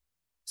 talk.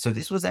 So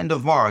this was end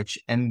of March.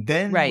 And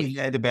then we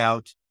had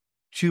about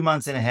 2.5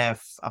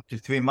 months, up to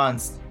 3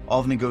 months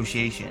of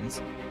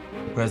negotiations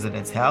in the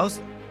president's house.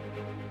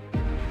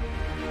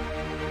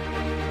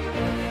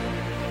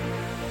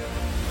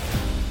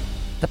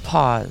 The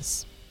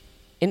pause.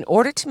 In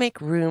order to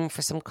make room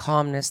for some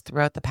calmness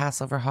throughout the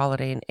Passover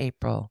holiday in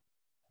April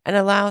and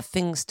allow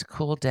things to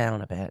cool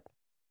down a bit,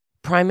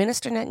 Prime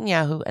Minister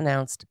Netanyahu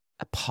announced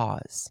a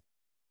pause.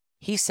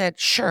 He said,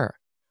 sure,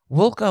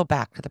 we'll go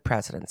back to the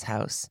president's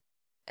house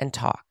and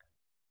talk.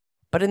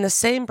 But in the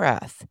same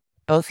breath,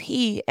 both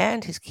he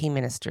and his key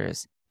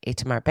ministers,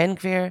 Itamar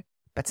Ben-Gvir,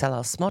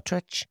 Bezalel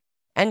Smotrich,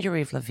 and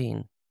Yariv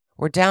Levin,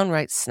 were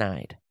downright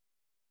snide.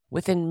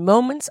 Within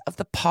moments of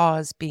the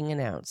pause being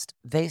announced,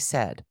 they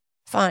said,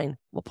 fine,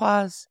 we'll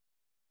pause,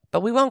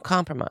 but we won't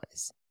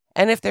compromise.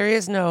 And if there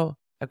is no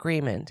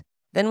agreement,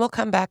 then we'll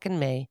come back in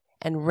May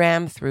and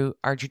ram through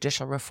our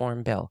judicial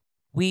reform bill.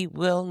 We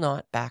will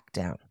not back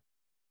down.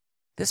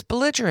 This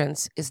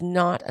belligerence is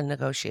not a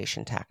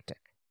negotiation tactic.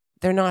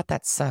 They're not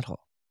that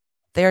subtle.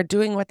 They are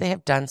doing what they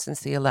have done since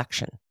the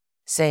election,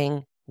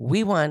 saying,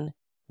 we won,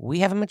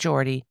 we have a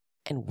majority,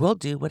 and we'll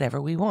do whatever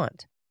we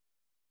want.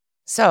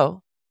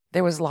 So,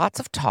 there was lots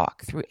of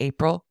talk through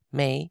April,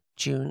 May,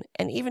 June,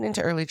 and even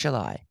into early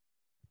July.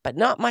 But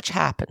not much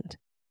happened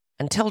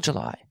until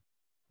July,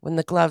 when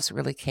the gloves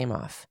really came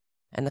off,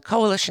 and the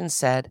coalition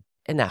said,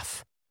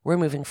 enough, we're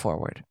moving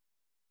forward.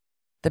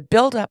 The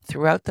build-up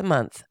throughout the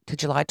month to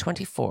July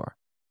 24,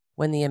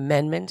 when the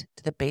amendment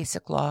to the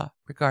Basic Law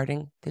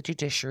regarding the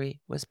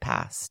judiciary was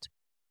passed,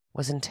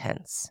 was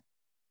intense.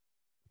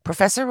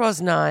 Professor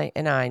Rosnai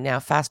and I now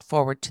fast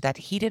forward to that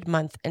heated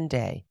month and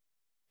day,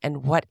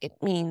 and what it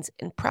means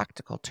in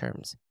practical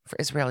terms for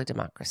Israeli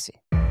democracy.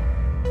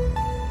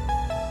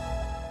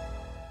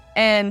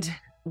 And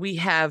we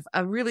have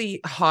a really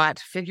hot,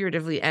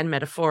 figuratively and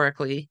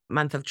metaphorically,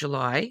 month of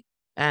July.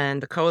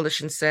 And the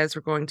coalition says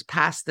we're going to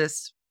pass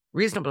this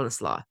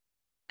reasonableness law.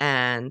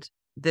 And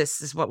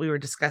this is what we were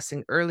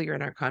discussing earlier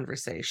in our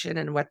conversation.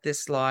 And what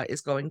this law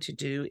is going to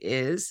do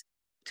is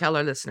tell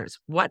our listeners,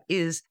 what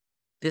is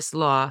this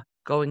law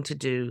going to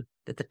do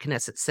that the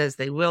Knesset says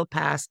they will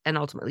pass and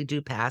ultimately do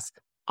pass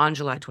on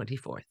July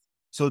 24th?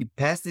 So they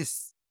passed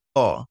this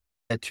law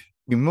that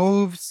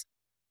removes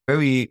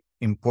very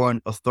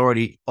important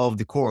authority of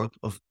the court,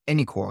 of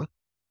any court,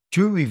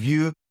 to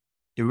review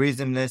the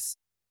reasonableness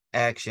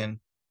action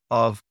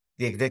of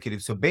the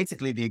executive. So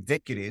basically, the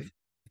executive,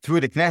 through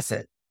the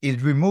Knesset,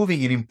 is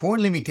removing an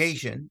important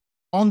limitation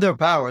on their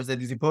powers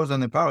that is imposed on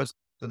their powers.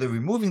 So they're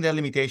removing that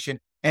limitation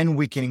and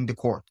weakening the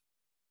court.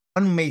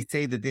 One may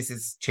say that this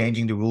is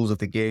changing the rules of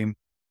the game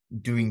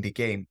during the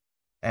game.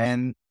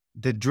 And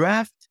the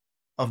draft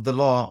of the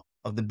law,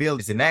 of the bill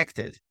is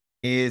enacted,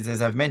 is,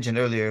 as I've mentioned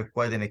earlier,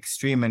 quite an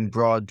extreme and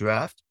broad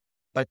draft.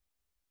 But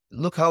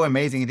look how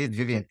amazing it is,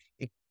 Vivian.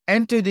 It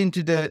entered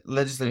into the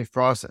legislative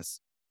process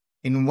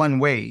in one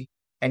way,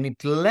 and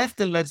it left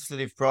the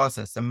legislative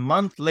process a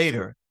month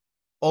later,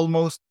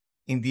 almost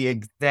in the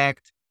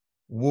exact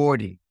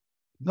wording.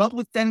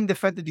 Notwithstanding the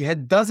fact that you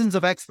had dozens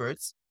of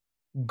experts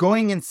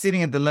going and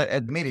sitting at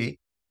the committee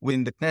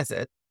within the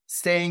Knesset,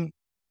 saying,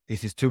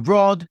 this is too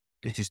broad,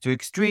 this is too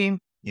extreme,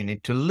 you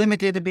need to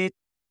limit it a bit.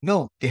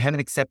 No, they hadn't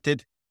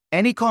accepted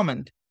any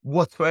comment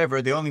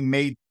whatsoever. They only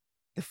made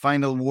the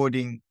final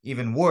wording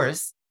even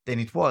worse than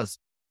it was.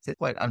 It's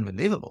quite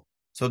unbelievable.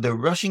 So they're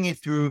rushing it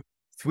through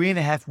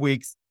 3.5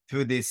 weeks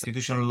through the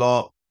Constitutional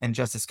Law and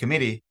Justice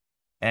Committee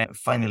and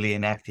finally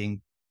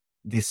enacting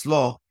this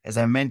law. As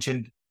I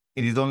mentioned,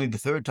 it is only the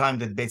third time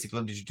that Basic Law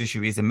of the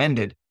Judiciary is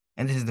amended.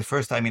 And this is the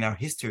first time in our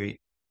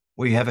history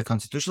where you have a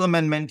constitutional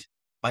amendment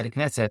by the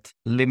Knesset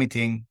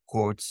limiting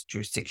courts'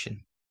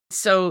 jurisdiction.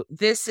 So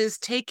this is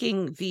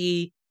taking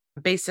the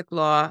basic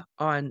law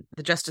on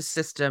the justice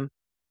system,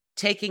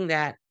 taking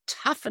that,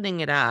 toughening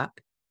it up,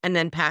 and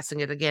then passing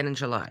it again in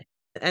July.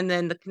 And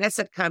then the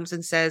Knesset comes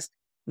and says,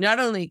 not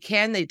only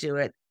can they do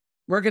it,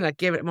 we're going to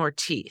give it more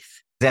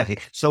teeth. Exactly.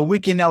 So we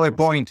can now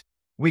appoint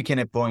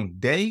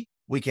Day,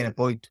 we can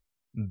appoint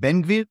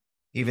Ben-Gvir,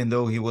 even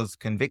though he was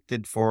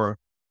convicted for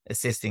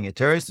assisting a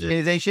terrorist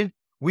organization.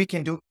 We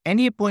can do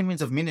any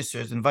appointments of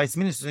ministers and vice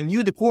ministers, and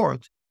you, the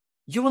court,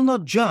 you will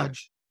not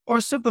judge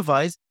or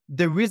supervise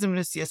the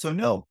reasonableness, yes or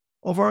no,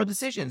 of our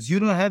decisions. You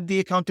don't have the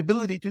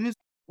accountability to this.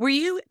 Were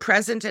you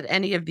present at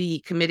any of the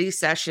committee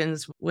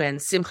sessions when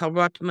Simcha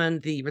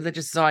Rotman, the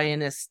religious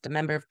Zionist, a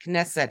member of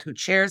Knesset who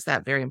chairs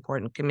that very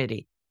important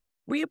committee,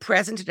 were you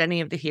present at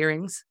any of the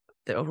hearings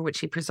over which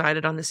he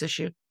presided on this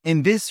issue?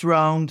 In this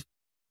round,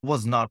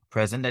 was not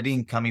present. I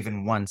didn't come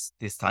even once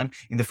this time.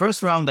 In the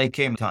first round, I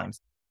came times.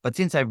 But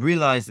since I've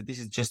realized that this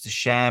is just a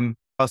sham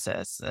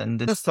process and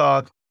they just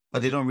talk,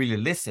 but they don't really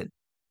listen,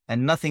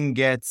 and nothing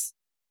gets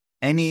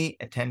any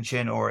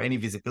attention or any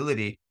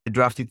visibility, the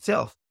draft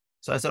itself.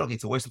 So I said, okay,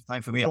 it's a waste of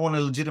time for me. I want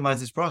to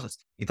legitimize this process.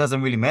 It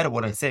doesn't really matter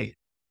what I say.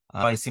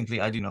 I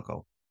do not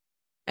go.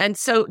 And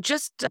so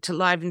just to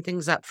liven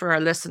things up for our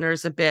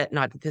listeners a bit,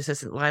 not that this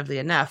isn't lively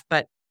enough,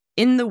 but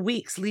in the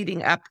weeks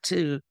leading up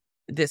to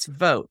this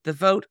vote, the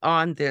vote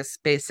on this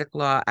basic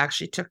law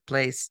actually took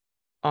place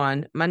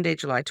on Monday,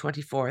 July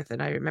 24th.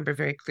 And I remember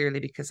very clearly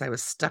because I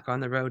was stuck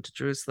on the road to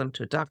Jerusalem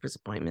to a doctor's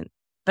appointment.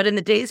 But in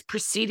the days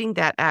preceding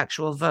that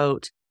actual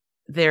vote,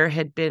 there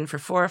had been for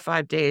 4 or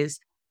 5 days,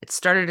 it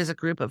started as a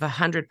group of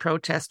 100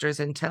 protesters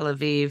in Tel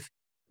Aviv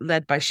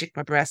led by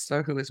Shikma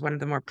Bresler, who was one of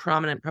the more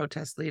prominent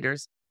protest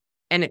leaders.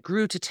 And it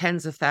grew to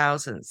tens of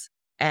thousands.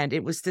 And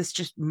it was this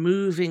just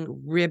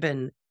moving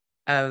ribbon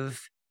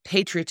of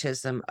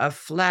patriotism, of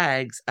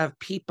flags, of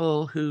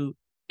people who,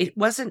 it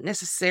wasn't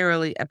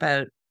necessarily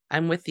about,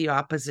 I'm with the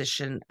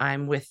opposition,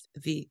 I'm with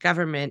the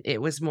government.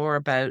 It was more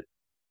about,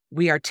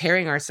 we are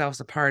tearing ourselves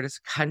apart as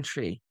a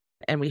country,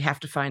 and we have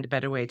to find a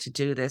better way to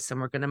do this.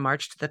 And we're going to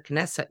march to the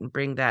Knesset and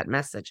bring that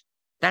message.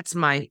 That's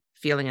my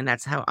feeling, and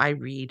that's how I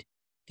read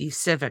the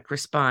civic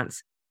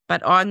response.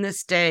 But on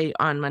this day,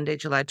 on Monday,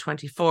 July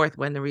 24th,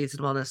 when the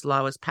reasonableness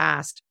law was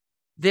passed,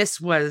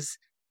 this was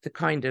the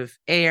kind of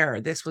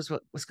air, this was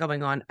what was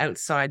going on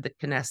outside the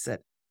Knesset.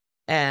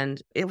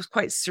 And it was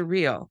quite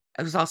surreal.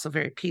 It was also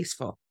very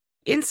peaceful.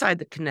 Inside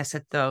the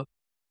Knesset, though,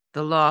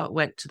 the law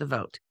went to the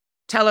vote.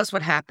 Tell us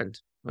what happened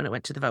when it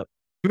went to the vote.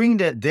 During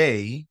that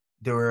day,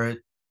 there were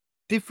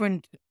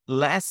different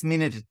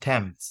last-minute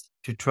attempts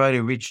to try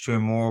to reach to a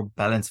more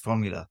balanced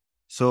formula.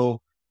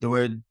 So there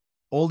were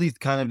all these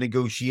kind of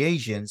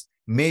negotiations,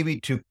 maybe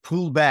to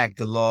pull back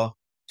the law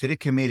to the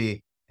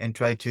committee and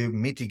try to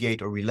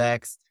mitigate or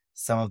relax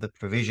some of the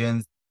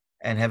provisions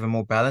and have a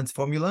more balanced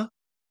formula,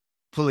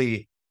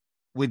 fully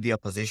with the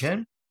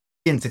opposition.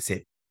 It didn't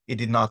succeed. It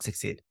did not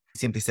succeed. It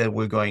simply said,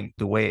 we're going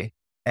the way.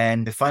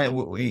 And the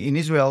final, in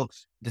Israel,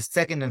 the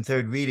second and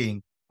third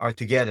reading are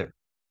together,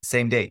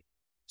 same day.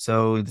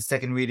 So the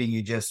second reading,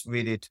 you just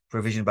read it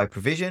provision by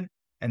provision.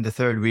 And the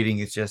third reading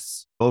is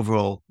just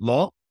overall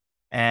law.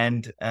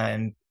 And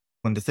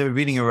when the third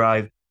reading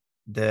arrived,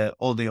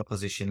 all the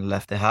opposition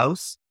left the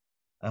house.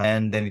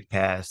 And then it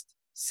passed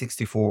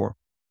 64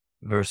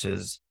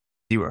 versus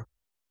 0.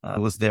 It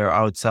was there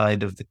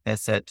outside of the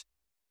Knesset.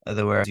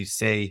 There were, as you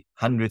say,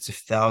 hundreds of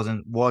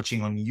thousands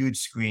watching on huge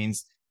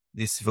screens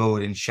this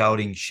vote and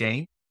shouting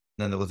shame.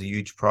 Then there was a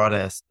huge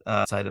protest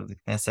outside of the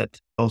Knesset.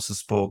 Also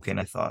spoke, and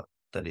I thought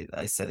that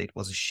I said it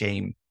was a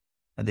shame.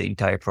 The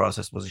entire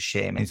process was a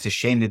shame. And it's a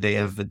shame that they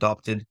have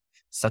adopted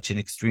such an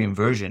extreme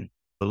version of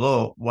the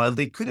law while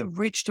they could have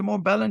reached a more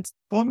balanced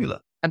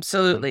formula.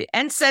 Absolutely.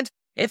 And said,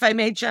 if I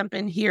may jump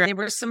in here, there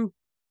were some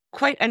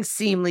quite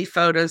unseemly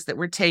photos that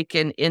were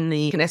taken in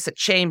the Knesset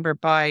chamber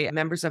by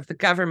members of the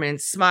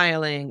government,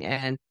 smiling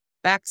and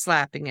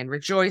backslapping and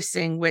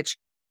rejoicing, which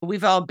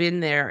we've all been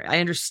there. I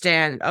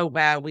understand, oh,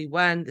 wow, we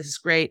won, this is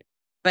great.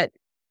 But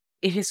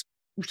it has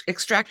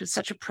extracted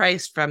such a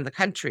price from the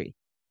country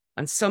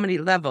on so many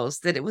levels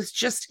that it was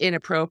just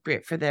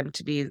inappropriate for them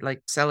to be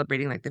like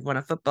celebrating like they've won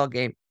a football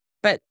game.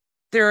 But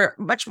there are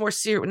much more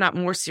serious, not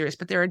more serious,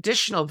 but there are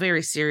additional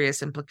very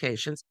serious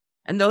implications.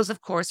 And those,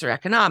 of course, are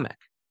economic.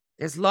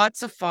 There's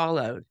lots of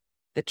fallout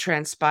that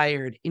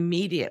transpired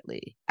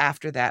immediately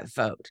after that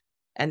vote.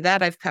 And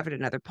that I've covered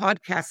in other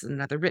podcasts and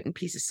other written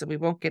pieces, so we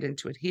won't get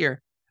into it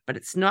here. But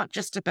it's not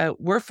just about,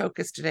 we're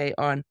focused today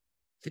on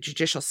the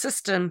judicial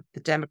system,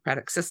 the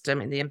democratic system,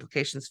 and the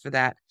implications for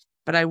that.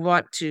 But I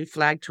want to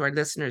flag to our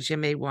listeners, you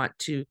may want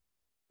to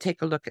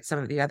take a look at some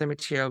of the other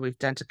material we've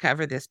done to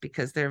cover this,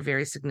 because there are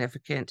very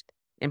significant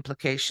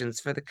implications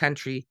for the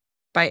country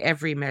by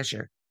every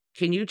measure.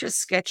 Can you just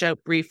sketch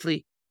out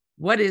briefly,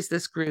 what is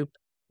this group?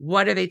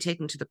 What are they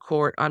taking to the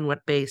court? On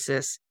what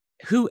basis?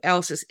 Who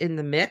else is in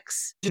the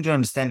mix? To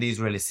understand the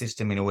Israeli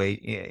system in a way,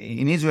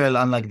 in Israel,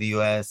 unlike the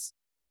US,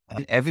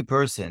 every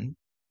person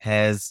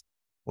has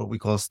what we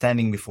call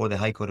standing before the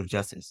High Court of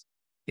Justice.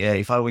 Yeah,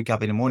 if I wake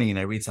up in the morning and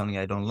I read something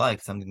I don't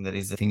like, something that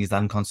I think is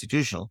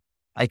unconstitutional,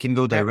 I can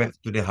go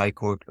direct to the High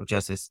Court of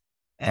Justice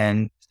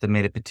and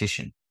submit a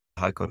petition to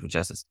the High Court of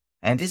Justice.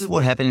 And this is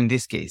what happened in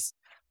this case.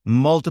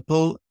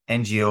 Multiple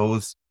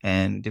NGOs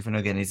and different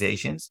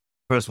organizations.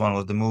 First one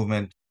was the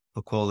Movement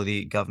for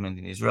Quality Government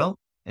in Israel,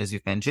 as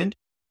you've mentioned.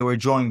 They were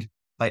joined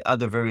by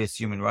other various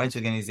human rights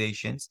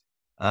organizations.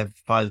 I've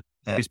filed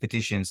these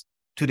petitions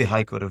to the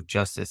High Court of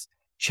Justice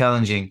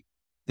challenging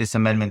this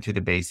amendment to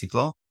the Basic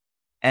Law.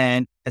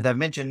 And as I've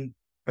mentioned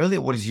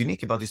earlier, what is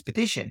unique about this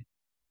petition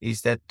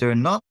is that they're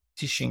not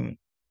petitioning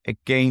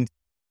against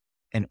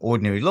an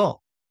ordinary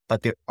law,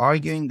 but they're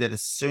arguing that a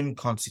certain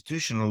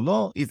constitutional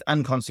law is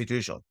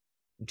unconstitutional,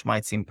 which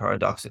might seem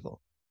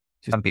paradoxical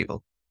to some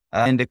people.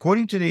 And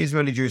according to the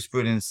Israeli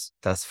jurisprudence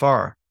thus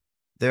far,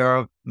 there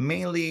are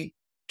mainly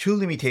two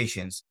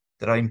limitations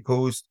that are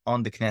imposed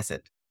on the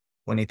Knesset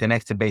when it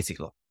enacts a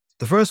basic law.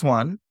 The first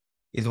one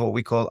is what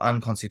we call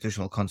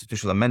unconstitutional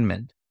constitutional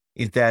amendment,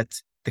 is that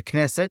the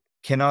Knesset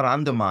cannot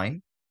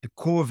undermine the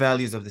core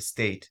values of the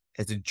state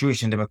as a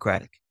Jewish and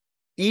democratic,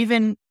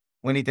 even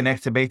when it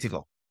enacts a basic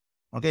law.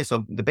 Okay,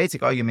 so the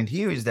basic argument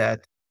here is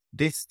that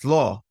this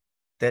law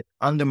that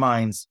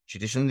undermines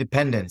judicial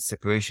independence,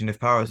 separation of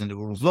powers, and the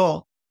rule of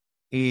law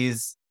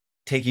is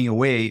taking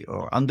away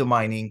or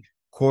undermining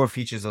core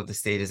features of the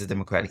state as a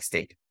democratic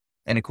state,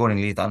 and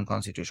accordingly is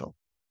unconstitutional.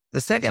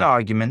 The second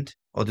argument,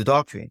 or the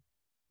doctrine,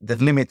 that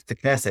limits the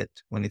Knesset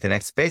when it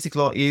enacts basic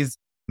law is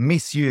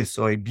misuse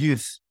or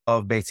abuse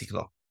of basic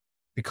law.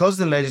 Because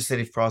the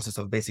legislative process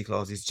of basic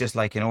laws is just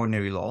like an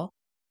ordinary law,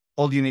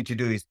 all you need to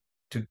do is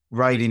to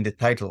write in the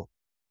title,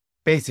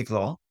 basic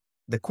law,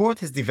 the court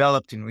has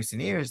developed in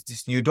recent years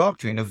this new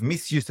doctrine of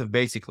misuse of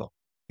basic law.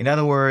 In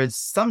other words,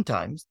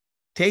 sometimes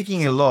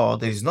taking a law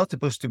that is not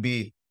supposed to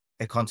be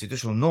a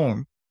constitutional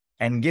norm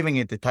and giving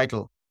it the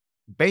title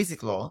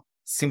basic law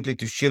simply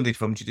to shield it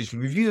from judicial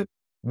review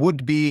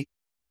would be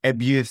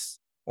abuse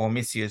or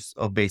misuse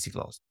of basic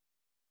laws.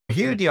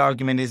 Here the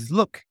argument is,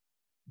 look,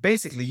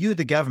 basically you,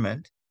 the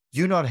government,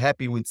 you're not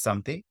happy with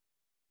something.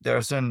 There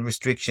are certain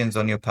restrictions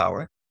on your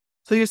power.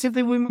 So you're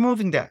simply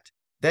removing that.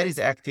 That is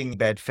acting in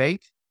bad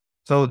faith.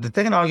 So the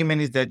second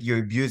argument is that you're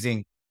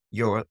abusing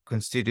your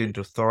constituent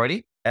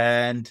authority.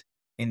 And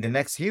in the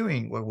next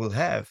hearing, what we'll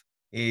have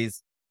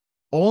is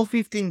all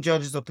 15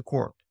 judges of the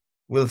court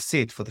will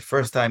sit for the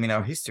first time in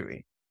our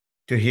history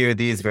to hear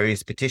these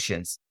various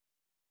petitions,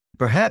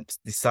 perhaps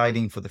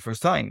deciding for the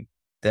first time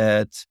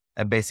that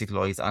a basic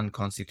law is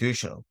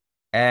unconstitutional.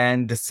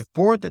 And the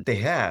support that they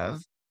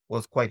have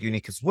was quite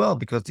unique as well,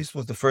 because this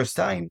was the first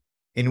time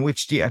in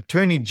which the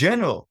Attorney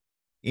General,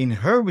 in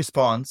her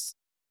response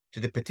to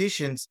the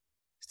petitions,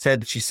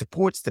 said she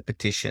supports the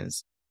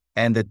petitions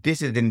and that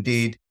this is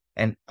indeed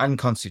an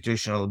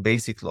unconstitutional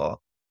basic law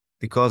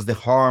because the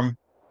harm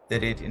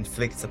that it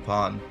inflicts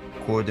upon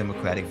core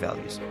democratic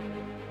values.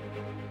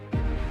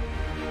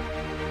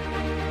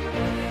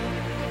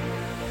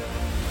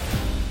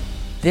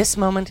 This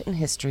moment in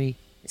history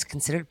is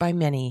considered by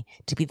many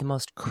to be the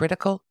most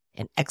critical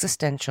and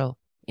existential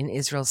in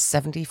Israel's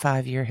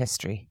 75-year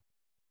history.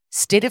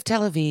 State of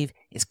Tel Aviv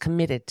is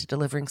committed to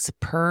delivering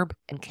superb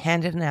and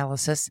candid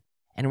analysis,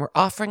 and we're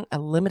offering a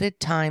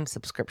limited-time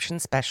subscription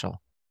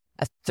special,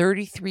 a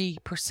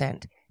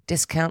 33%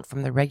 discount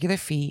from the regular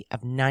fee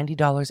of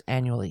 $90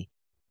 annually.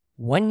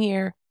 1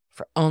 year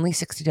for only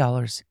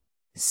 $60.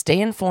 Stay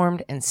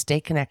informed and stay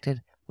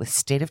connected with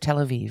State of Tel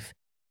Aviv.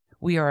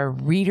 We are a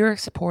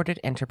reader-supported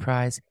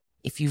enterprise.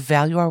 If you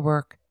value our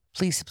work,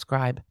 please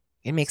subscribe.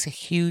 It makes a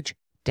huge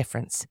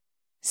difference.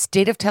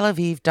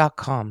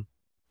 stateoftelaviv.com,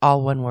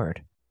 all one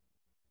word.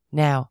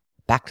 Now,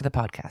 back to the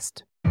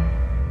podcast.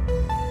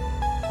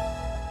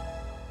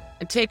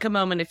 And take a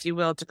moment, if you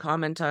will, to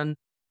comment on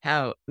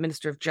how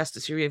Minister of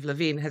Justice Yariv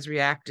Levin has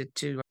reacted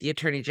to the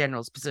Attorney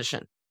General's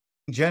position.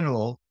 In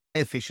general,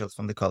 officials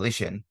from the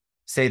coalition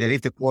say that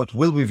if the court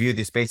will review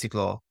this basic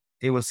law,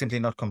 they will simply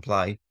not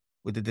comply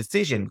with the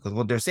decision, because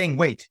what they're saying,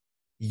 wait,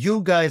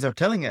 you guys are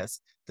telling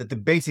us that the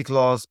basic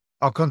laws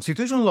are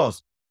constitutional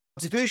laws.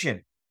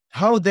 Constitution.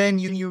 How then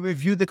you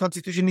review the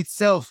Constitution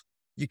itself?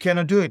 You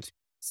cannot do it.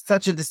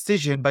 Such a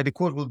decision by the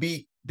court will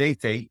be, they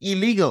say,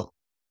 illegal.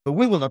 But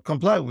we will not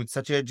comply with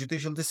such a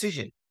judicial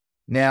decision.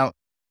 Now,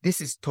 this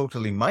is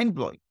totally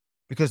mind-blowing,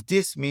 because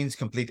this means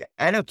complete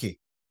anarchy.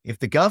 If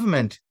the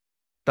government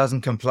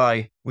doesn't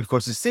comply with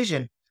court's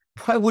decision,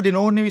 why would an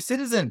ordinary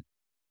citizen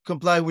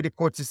comply with the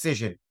court's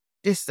decision?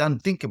 This is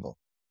unthinkable.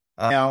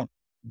 Now,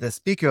 the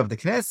Speaker of the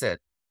Knesset,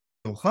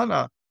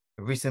 Ohana,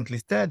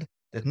 recently said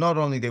that not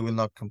only they will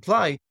not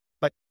comply,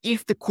 but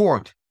if the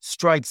court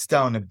strikes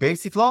down a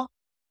basic law,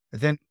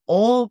 then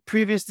all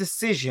previous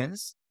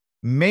decisions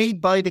made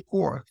by the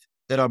court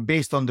that are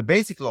based on the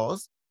basic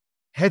laws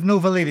have no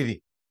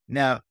validity.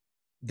 Now,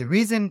 the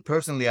reason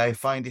personally I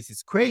find this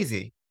is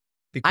crazy,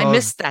 because I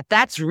missed that.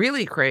 That's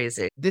really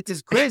crazy. This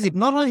is crazy.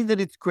 Not only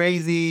that it's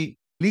crazy,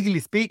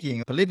 legally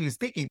speaking, politically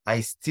speaking,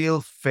 I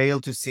still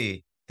fail to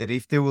see that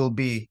if there will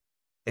be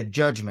a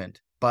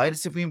judgment by the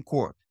Supreme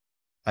Court,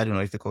 I don't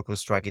know if the court will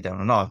strike it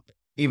down or not,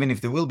 even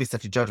if there will be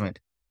such a judgment,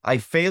 I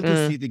fail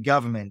to see the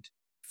government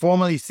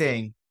formally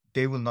saying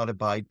they will not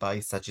abide by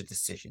such a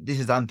decision. This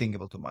is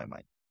unthinkable to my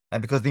mind.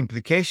 And because the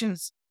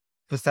implications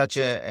for such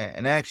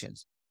an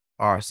actions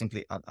are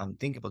simply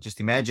unthinkable. Just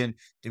imagine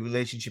the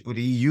relationship with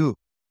the EU.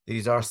 It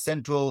is our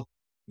central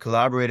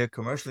collaborator,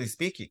 commercially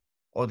speaking,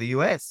 or the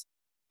US.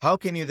 How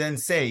can you then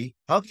say,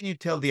 how can you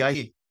tell the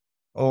IE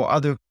or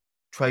other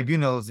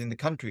tribunals in the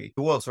country,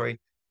 the world,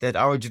 that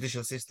our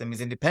judicial system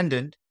is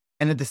independent,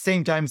 and at the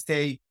same time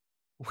say,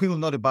 we will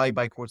not abide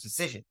by court's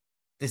decision?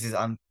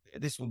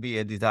 This will be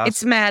a disaster.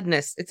 It's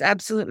madness. It's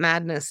absolute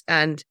madness.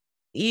 And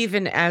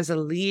even as a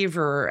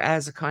lever,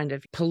 as a kind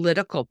of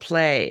political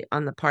play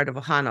on the part of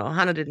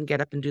Ohana didn't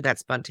get up and do that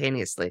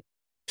spontaneously.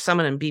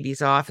 Someone in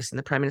Bibi's office, in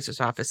the Prime Minister's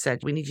office,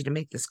 said, we need you to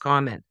make this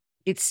comment.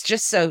 It's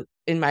just so,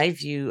 in my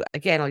view,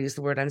 again, I'll use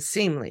the word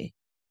unseemly,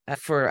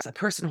 for a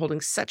person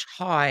holding such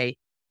high,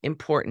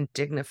 important,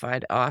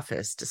 dignified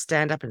office to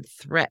stand up and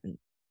threaten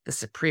the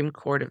Supreme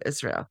Court of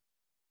Israel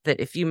that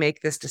if you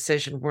make this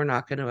decision, we're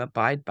not going to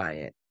abide by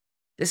it.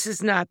 This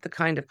is not the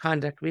kind of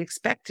conduct we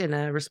expect in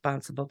a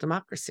responsible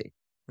democracy,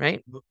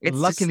 right?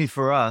 Luckily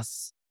for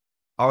us,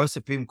 our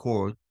Supreme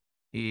Court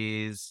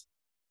is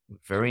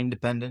very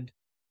independent.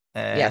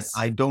 And yes.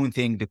 I don't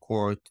think the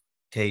court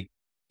take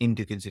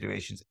into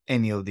considerations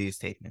any of these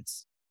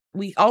statements.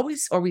 We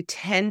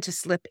tend to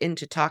slip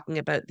into talking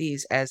about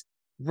these as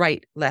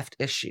right-left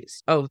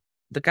issues. Oh,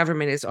 the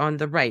government is on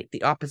the right,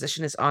 the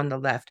opposition is on the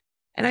left.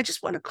 And I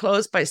just want to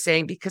close by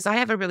saying, because I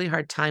have a really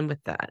hard time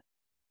with that,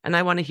 and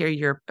I want to hear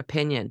your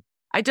opinion,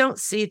 I don't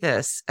see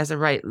this as a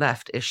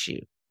right-left issue.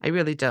 I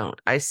really don't.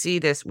 I see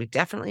this, we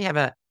definitely have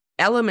a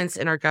elements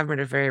in our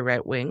government are very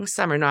right-wing.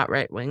 Some are not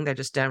right-wing. They're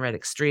just downright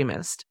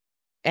extremist.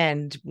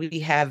 And we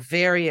have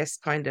various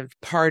kind of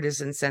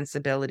partisan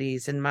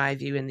sensibilities, in my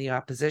view, in the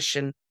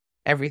opposition,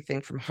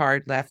 everything from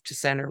hard left to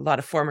center, a lot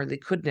of former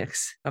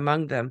Likudniks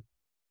among them.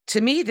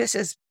 To me, this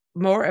is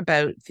more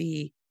about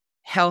the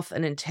health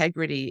and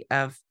integrity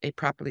of a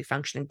properly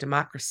functioning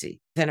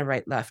democracy than a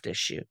right-left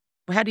issue.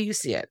 How do you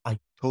see it? I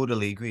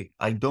totally agree.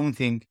 I don't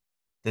think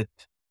that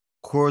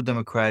core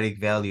democratic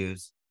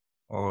values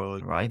or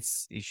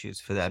rights issues,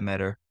 for that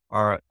matter,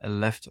 are a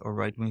left or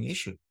right-wing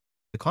issue.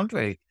 The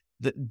contrary,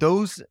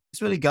 those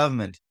Israeli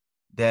government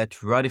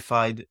that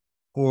ratified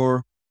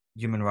core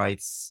human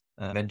rights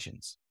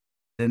conventions,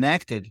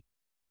 enacted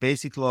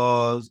basic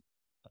laws,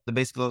 two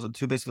basic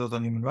laws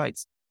on human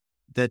rights,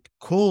 that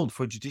called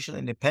for judicial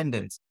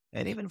independence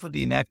and even for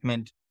the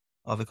enactment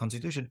of a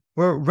constitution,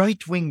 were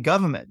right-wing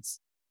governments.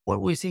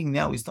 What we're seeing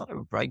now is not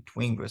a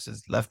right-wing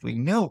versus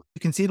left-wing. No,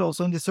 you can see it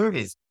also in the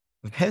surveys.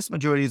 Vast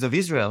majorities of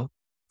Israel,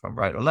 from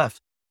right or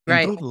left,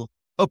 in total,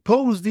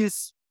 oppose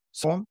this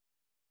form.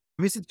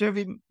 Recent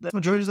survey, the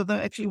majorities of them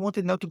actually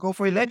wanted now to go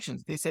for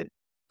elections. They said,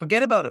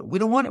 forget about it. We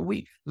don't want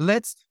it.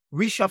 Let's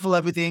reshuffle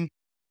everything.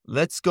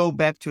 Let's go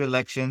back to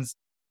elections.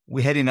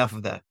 We had enough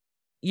of that.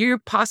 You're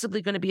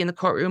possibly going to be in the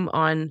courtroom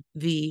on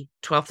the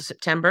 12th of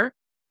September.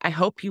 I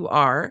hope you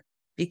are,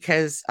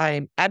 because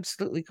I'm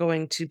absolutely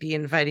going to be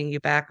inviting you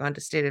back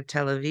onto State of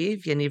Tel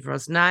Aviv, Yaniv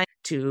Roznai,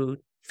 to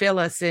fill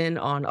us in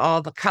on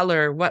all the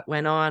color, what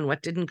went on,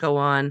 what didn't go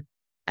on,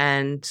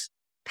 and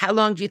how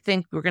long do you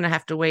think we're going to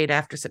have to wait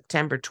after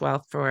September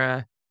 12th for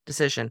a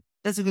decision?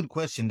 That's a good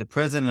question. The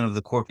president of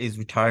the court is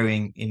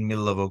retiring in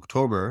middle of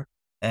October,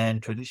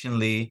 and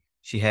traditionally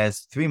she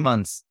has 3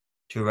 months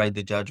to write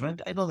the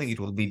judgment. I don't think it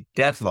will be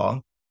that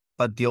long,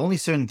 but the only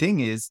certain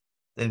thing is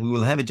that we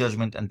will have a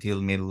judgment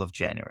until middle of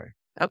January.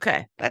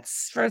 Okay,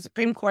 that's for a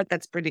Supreme Court.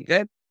 That's pretty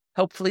good.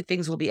 Hopefully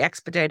things will be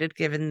expedited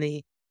given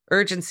the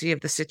urgency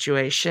of the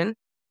situation.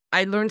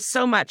 I learned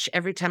so much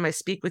every time I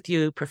speak with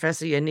you,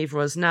 Professor Yaniv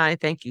Roznai.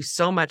 Thank you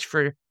so much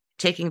for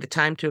taking the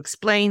time to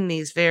explain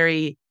these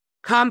very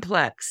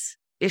complex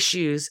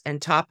issues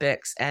and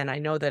topics. And I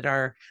know that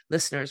our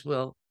listeners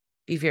will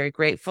be very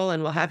grateful,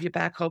 and we'll have you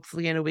back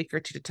hopefully in a week or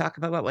two to talk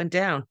about what went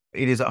down.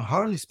 It is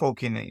hardly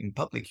spoken in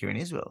public here in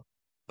Israel,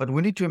 but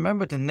we need to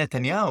remember that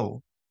Netanyahu,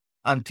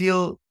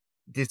 until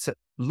this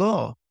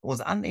law,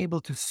 was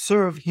unable to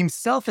serve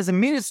himself as a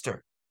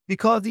minister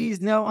because he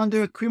is now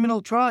under a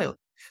criminal trial.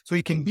 So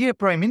he can be a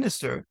prime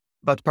minister,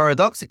 but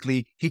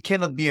paradoxically, he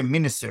cannot be a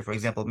minister, for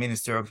example,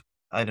 minister of,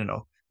 I don't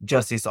know,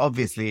 justice,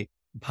 obviously,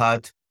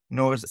 but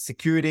nor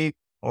security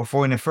or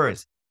foreign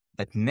affairs.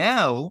 But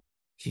now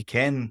he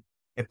can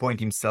appoint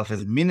himself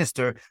as a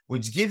minister,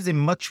 which gives him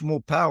much more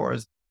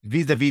powers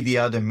vis-a-vis the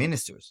other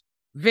ministers.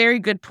 Very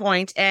good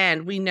point.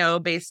 And we know,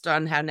 based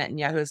on how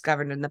Netanyahu has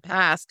governed in the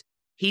past,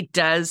 he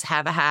does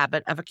have a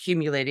habit of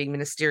accumulating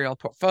ministerial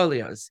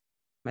portfolios.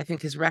 I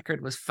think his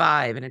record was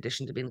 5 in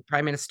addition to being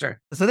prime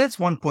minister. So that's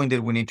one point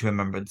that we need to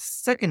remember. The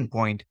second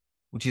point,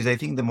 which is I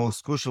think the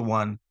most crucial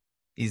one,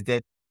 is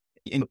that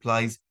it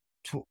applies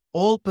to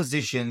all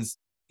positions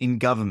in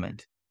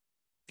government.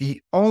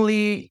 The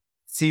only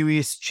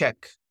serious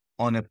check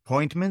on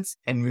appointments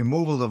and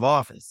removal of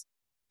office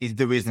is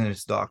the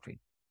reasonableness doctrine.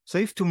 So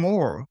if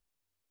tomorrow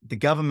the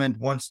government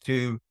wants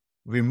to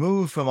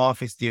remove from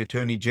office the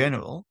attorney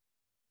general,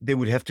 they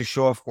would have to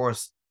show, of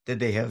course, that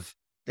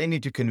they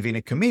need to convene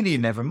a committee,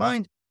 never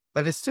mind.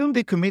 But assume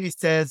the committee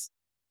says,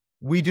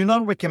 we do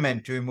not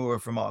recommend to remove her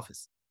from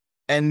office.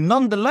 And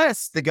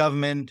nonetheless, the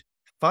government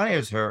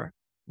fires her.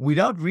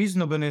 Without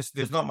reasonableness,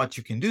 there's not much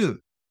you can do.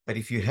 But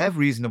if you have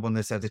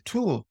reasonableness as a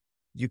tool,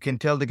 you can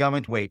tell the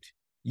government, wait,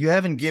 you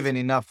haven't given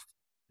enough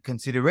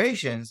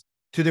considerations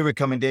to the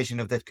recommendation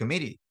of that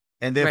committee.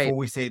 And therefore,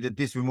 we say that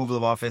this removal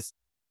of office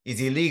is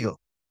illegal.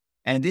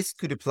 And this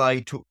could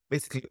apply to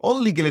basically all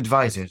legal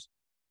advisors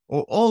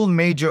or all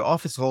major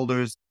office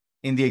holders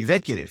in the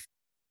executive.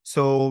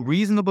 So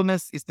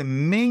reasonableness is the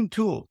main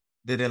tool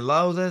that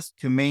allows us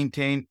to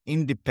maintain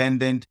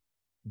independent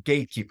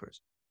gatekeepers,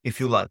 if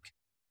you like.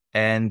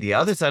 And the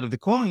other side of the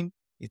coin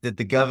is that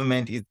the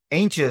government is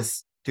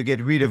anxious to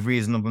get rid of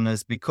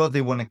reasonableness because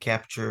they want to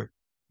capture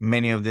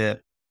many of the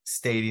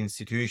state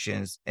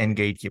institutions and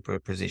gatekeeper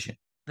position.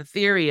 The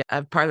theory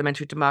of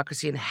parliamentary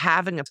democracy and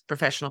having a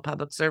professional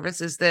public service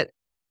is that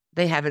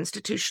they have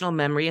institutional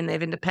memory and they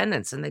have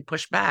independence and they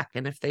push back.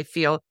 And if they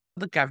feel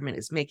the government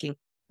is making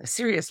a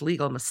serious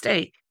legal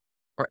mistake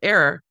or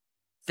error,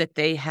 that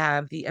they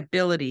have the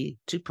ability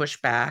to push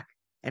back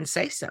and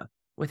say so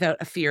without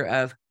a fear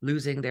of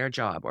losing their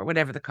job or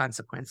whatever the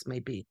consequence may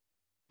be.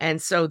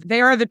 And so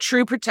they are the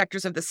true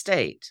protectors of the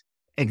state.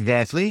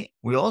 Exactly.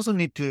 We also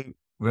need to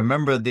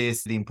remember the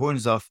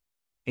importance of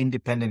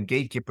independent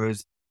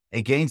gatekeepers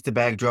against the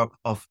backdrop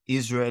of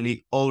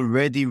Israeli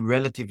already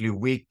relatively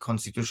weak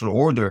constitutional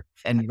order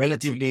and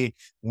relatively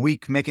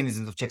weak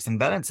mechanisms of checks and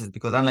balances,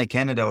 because unlike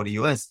Canada or the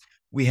US,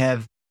 we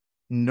have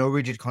no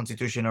rigid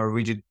constitution or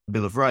rigid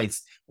Bill of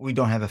Rights. We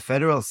don't have a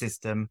federal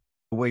system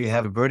where you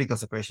have a vertical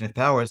separation of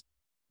powers.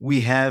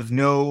 We have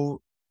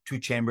no two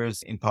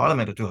chambers in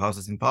parliament or two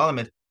houses in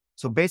parliament.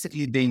 So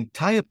basically, the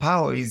entire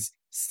power is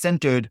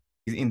centered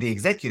in the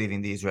executive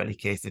in the Israeli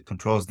case that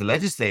controls the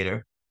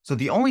legislator. So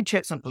the only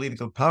checks on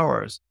political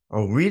powers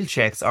or real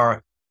checks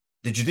are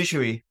the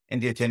judiciary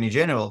and the attorney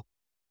general.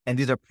 And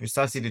these are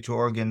precisely the two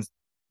organs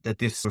that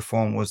this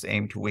reform was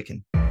aimed to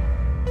weaken.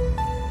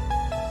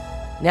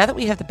 Now that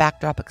we have the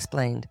backdrop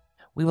explained,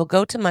 we will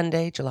go to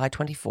Monday, July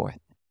 24th,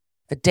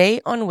 the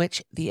day on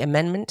which the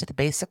amendment to the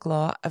Basic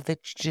Law of the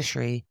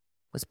Judiciary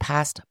was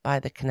passed by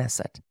the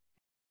Knesset.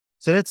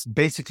 So that's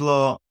Basic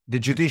Law, the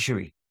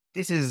judiciary.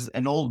 This is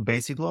an old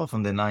basic law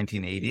from the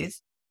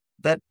 1980s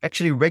that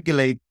actually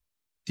regulate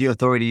the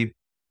authority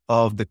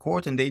of the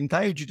court and the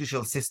entire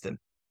judicial system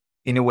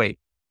in a way.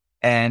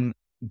 And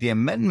the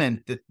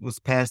amendment that was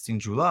passed in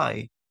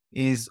July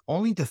is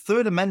only the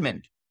third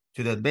amendment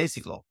to that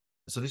basic law.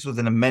 So this was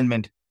an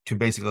amendment to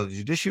Basic Law of the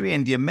Judiciary,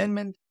 and the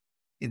amendment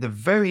is a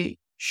very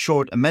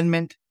short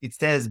amendment. It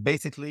says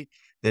basically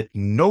that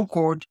no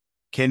court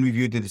can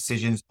review the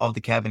decisions of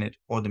the cabinet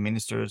or the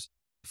ministers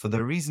for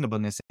their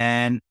reasonableness.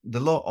 And the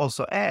law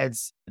also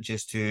adds,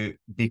 just to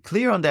be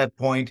clear on that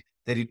point,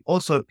 that it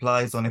also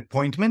applies on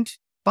appointment.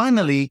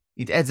 Finally,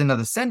 it adds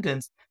another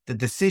sentence that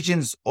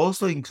decisions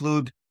also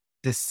include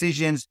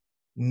decisions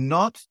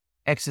not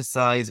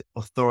exercise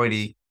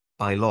authority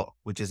by law,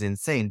 which is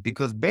insane,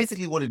 because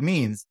basically what it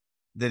means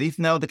that if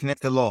now the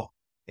Knesset law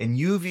and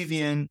you,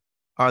 Vivian,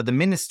 are the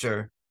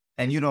minister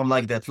and you don't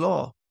like that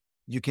law,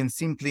 you can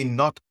simply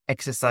not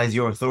exercise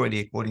your authority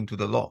according to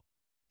the law.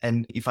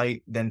 And if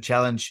I then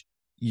challenge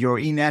your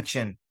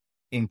inaction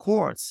in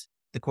courts,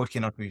 the court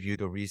cannot review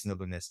the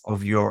reasonableness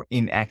of your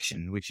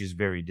inaction, which is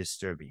very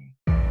disturbing.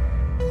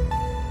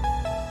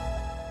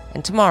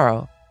 And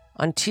tomorrow,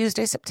 on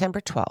Tuesday,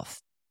 September 12th,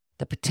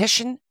 the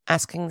petition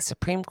asking the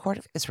Supreme Court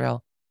of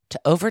Israel to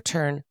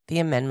overturn the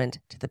amendment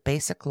to the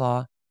Basic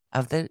Law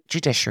of the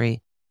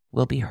Judiciary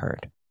will be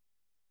heard.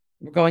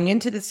 We're going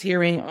into this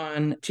hearing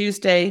on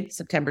Tuesday,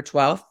 September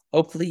 12th.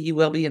 Hopefully you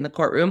will be in the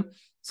courtroom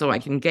so I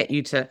can get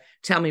you to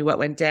tell me what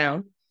went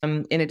down.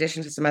 In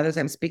addition to some others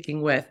I'm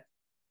speaking with,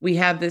 we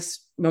have this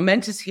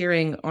momentous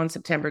hearing on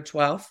September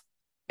 12th,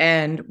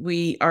 and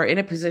we are in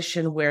a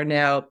position where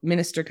now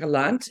Minister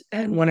Gallant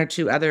and one or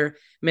two other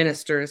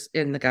ministers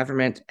in the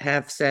government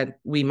have said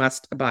we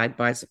must abide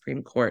by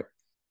Supreme Court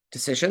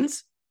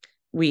decisions.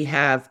 We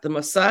have the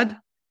Mossad,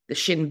 the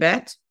Shin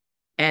Bet,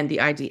 and the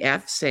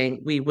IDF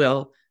saying we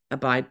will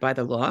abide by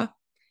the law.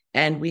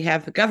 And we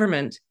have the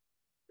government,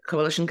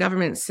 coalition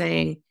government,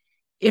 saying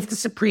if the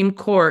Supreme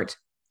Court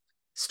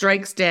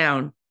strikes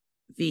down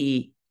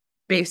the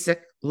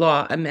Basic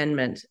Law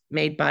amendment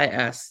made by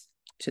us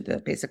to the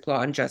Basic Law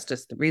on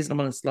Justice, the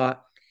reasonableness law,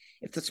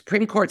 if the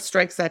Supreme Court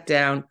strikes that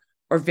down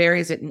or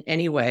varies it in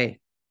any way,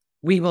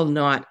 we will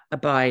not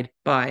abide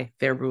by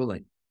their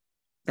ruling.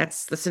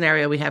 That's the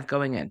scenario we have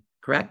going in,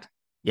 correct?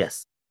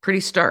 Yes. Pretty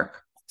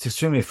stark. It's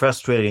extremely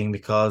frustrating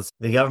because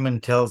the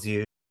government tells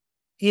you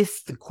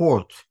if the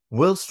court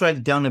will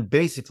strike down a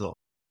basic law,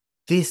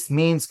 this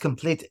means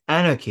complete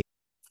anarchy,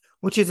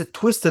 which is a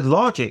twisted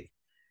logic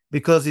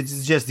because it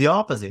is just the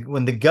opposite.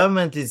 When the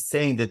government is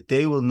saying that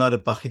they will not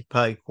abide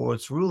by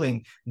court's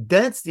ruling,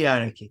 that's the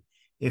anarchy.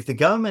 If the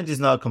government is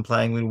not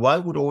complying with, why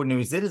would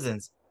ordinary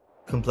citizens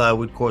comply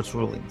with court's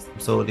rulings?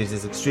 So this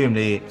is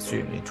extremely,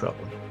 extremely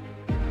troubling.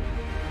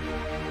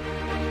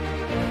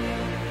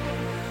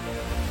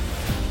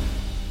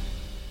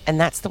 And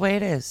that's the way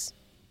it is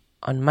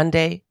on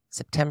Monday,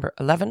 September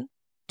 11,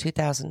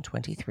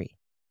 2023.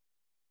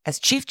 As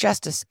Chief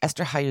Justice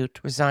Esther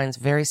Hayut resigns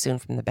very soon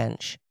from the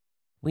bench,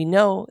 we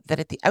know that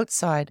at the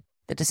outside,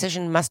 the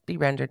decision must be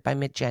rendered by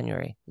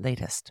mid-January,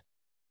 latest.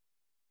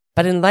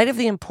 But in light of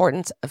the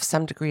importance of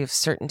some degree of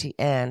certainty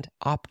and,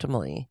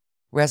 optimally,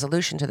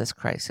 resolution to this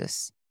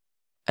crisis,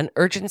 an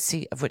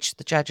urgency of which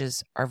the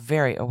judges are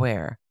very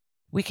aware,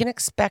 we can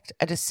expect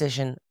a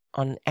decision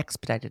on an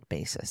expedited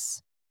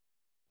basis.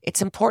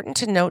 It's important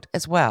to note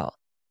as well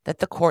that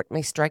the court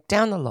may strike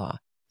down the law,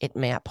 it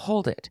may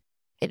uphold it,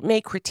 it may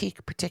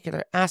critique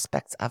particular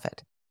aspects of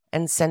it,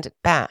 and send it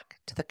back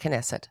to the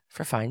Knesset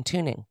for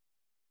fine-tuning.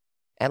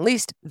 At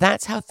least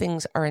that's how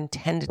things are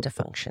intended to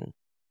function.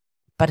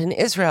 But in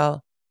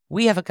Israel,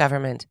 we have a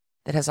government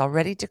that has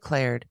already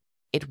declared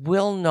it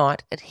will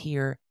not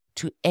adhere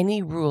to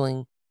any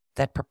ruling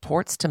that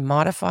purports to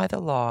modify the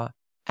law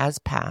as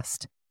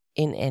passed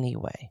in any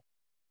way.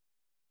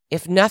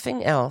 If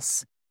nothing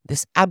else,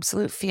 this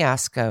absolute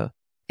fiasco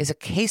is a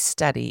case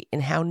study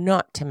in how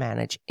not to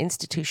manage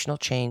institutional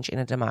change in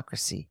a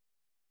democracy.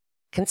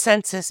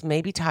 Consensus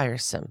may be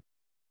tiresome,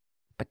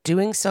 but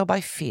doing so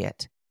by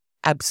fiat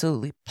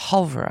absolutely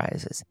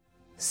pulverizes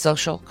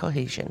social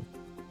cohesion,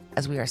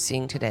 as we are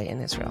seeing today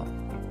in Israel.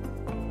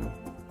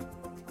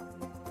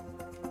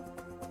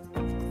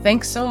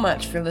 Thanks so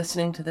much for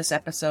listening to this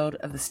episode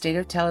of the State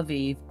of Tel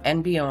Aviv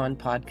and Beyond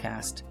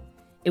podcast.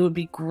 It would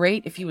be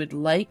great if you would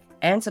like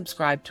and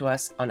subscribe to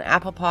us on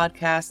Apple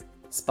Podcasts,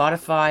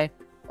 Spotify,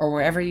 or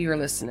wherever you're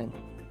listening.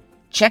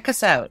 Check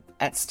us out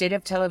at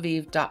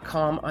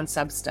stateoftelaviv.com on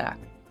Substack.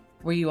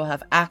 where you will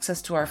have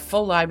access to our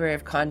full library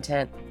of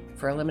content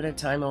for a limited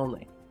time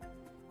only.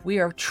 We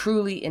are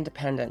truly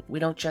independent. We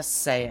don't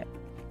just say it,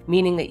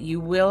 meaning that you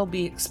will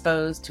be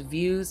exposed to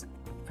views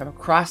from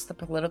across the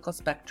political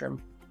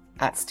spectrum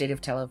at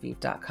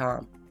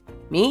stateoftelaviv.com.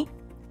 Me?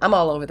 I'm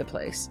all over the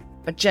place,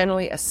 but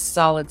generally a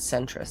solid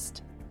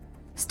centrist.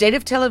 State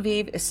of Tel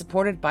Aviv is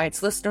supported by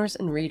its listeners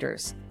and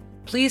readers.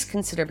 Please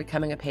consider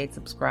becoming a paid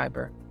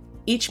subscriber.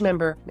 Each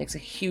member makes a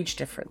huge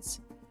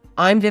difference.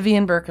 I'm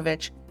Vivian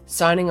Berkovich,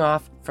 signing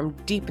off from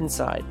deep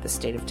inside the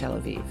state of Tel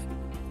Aviv.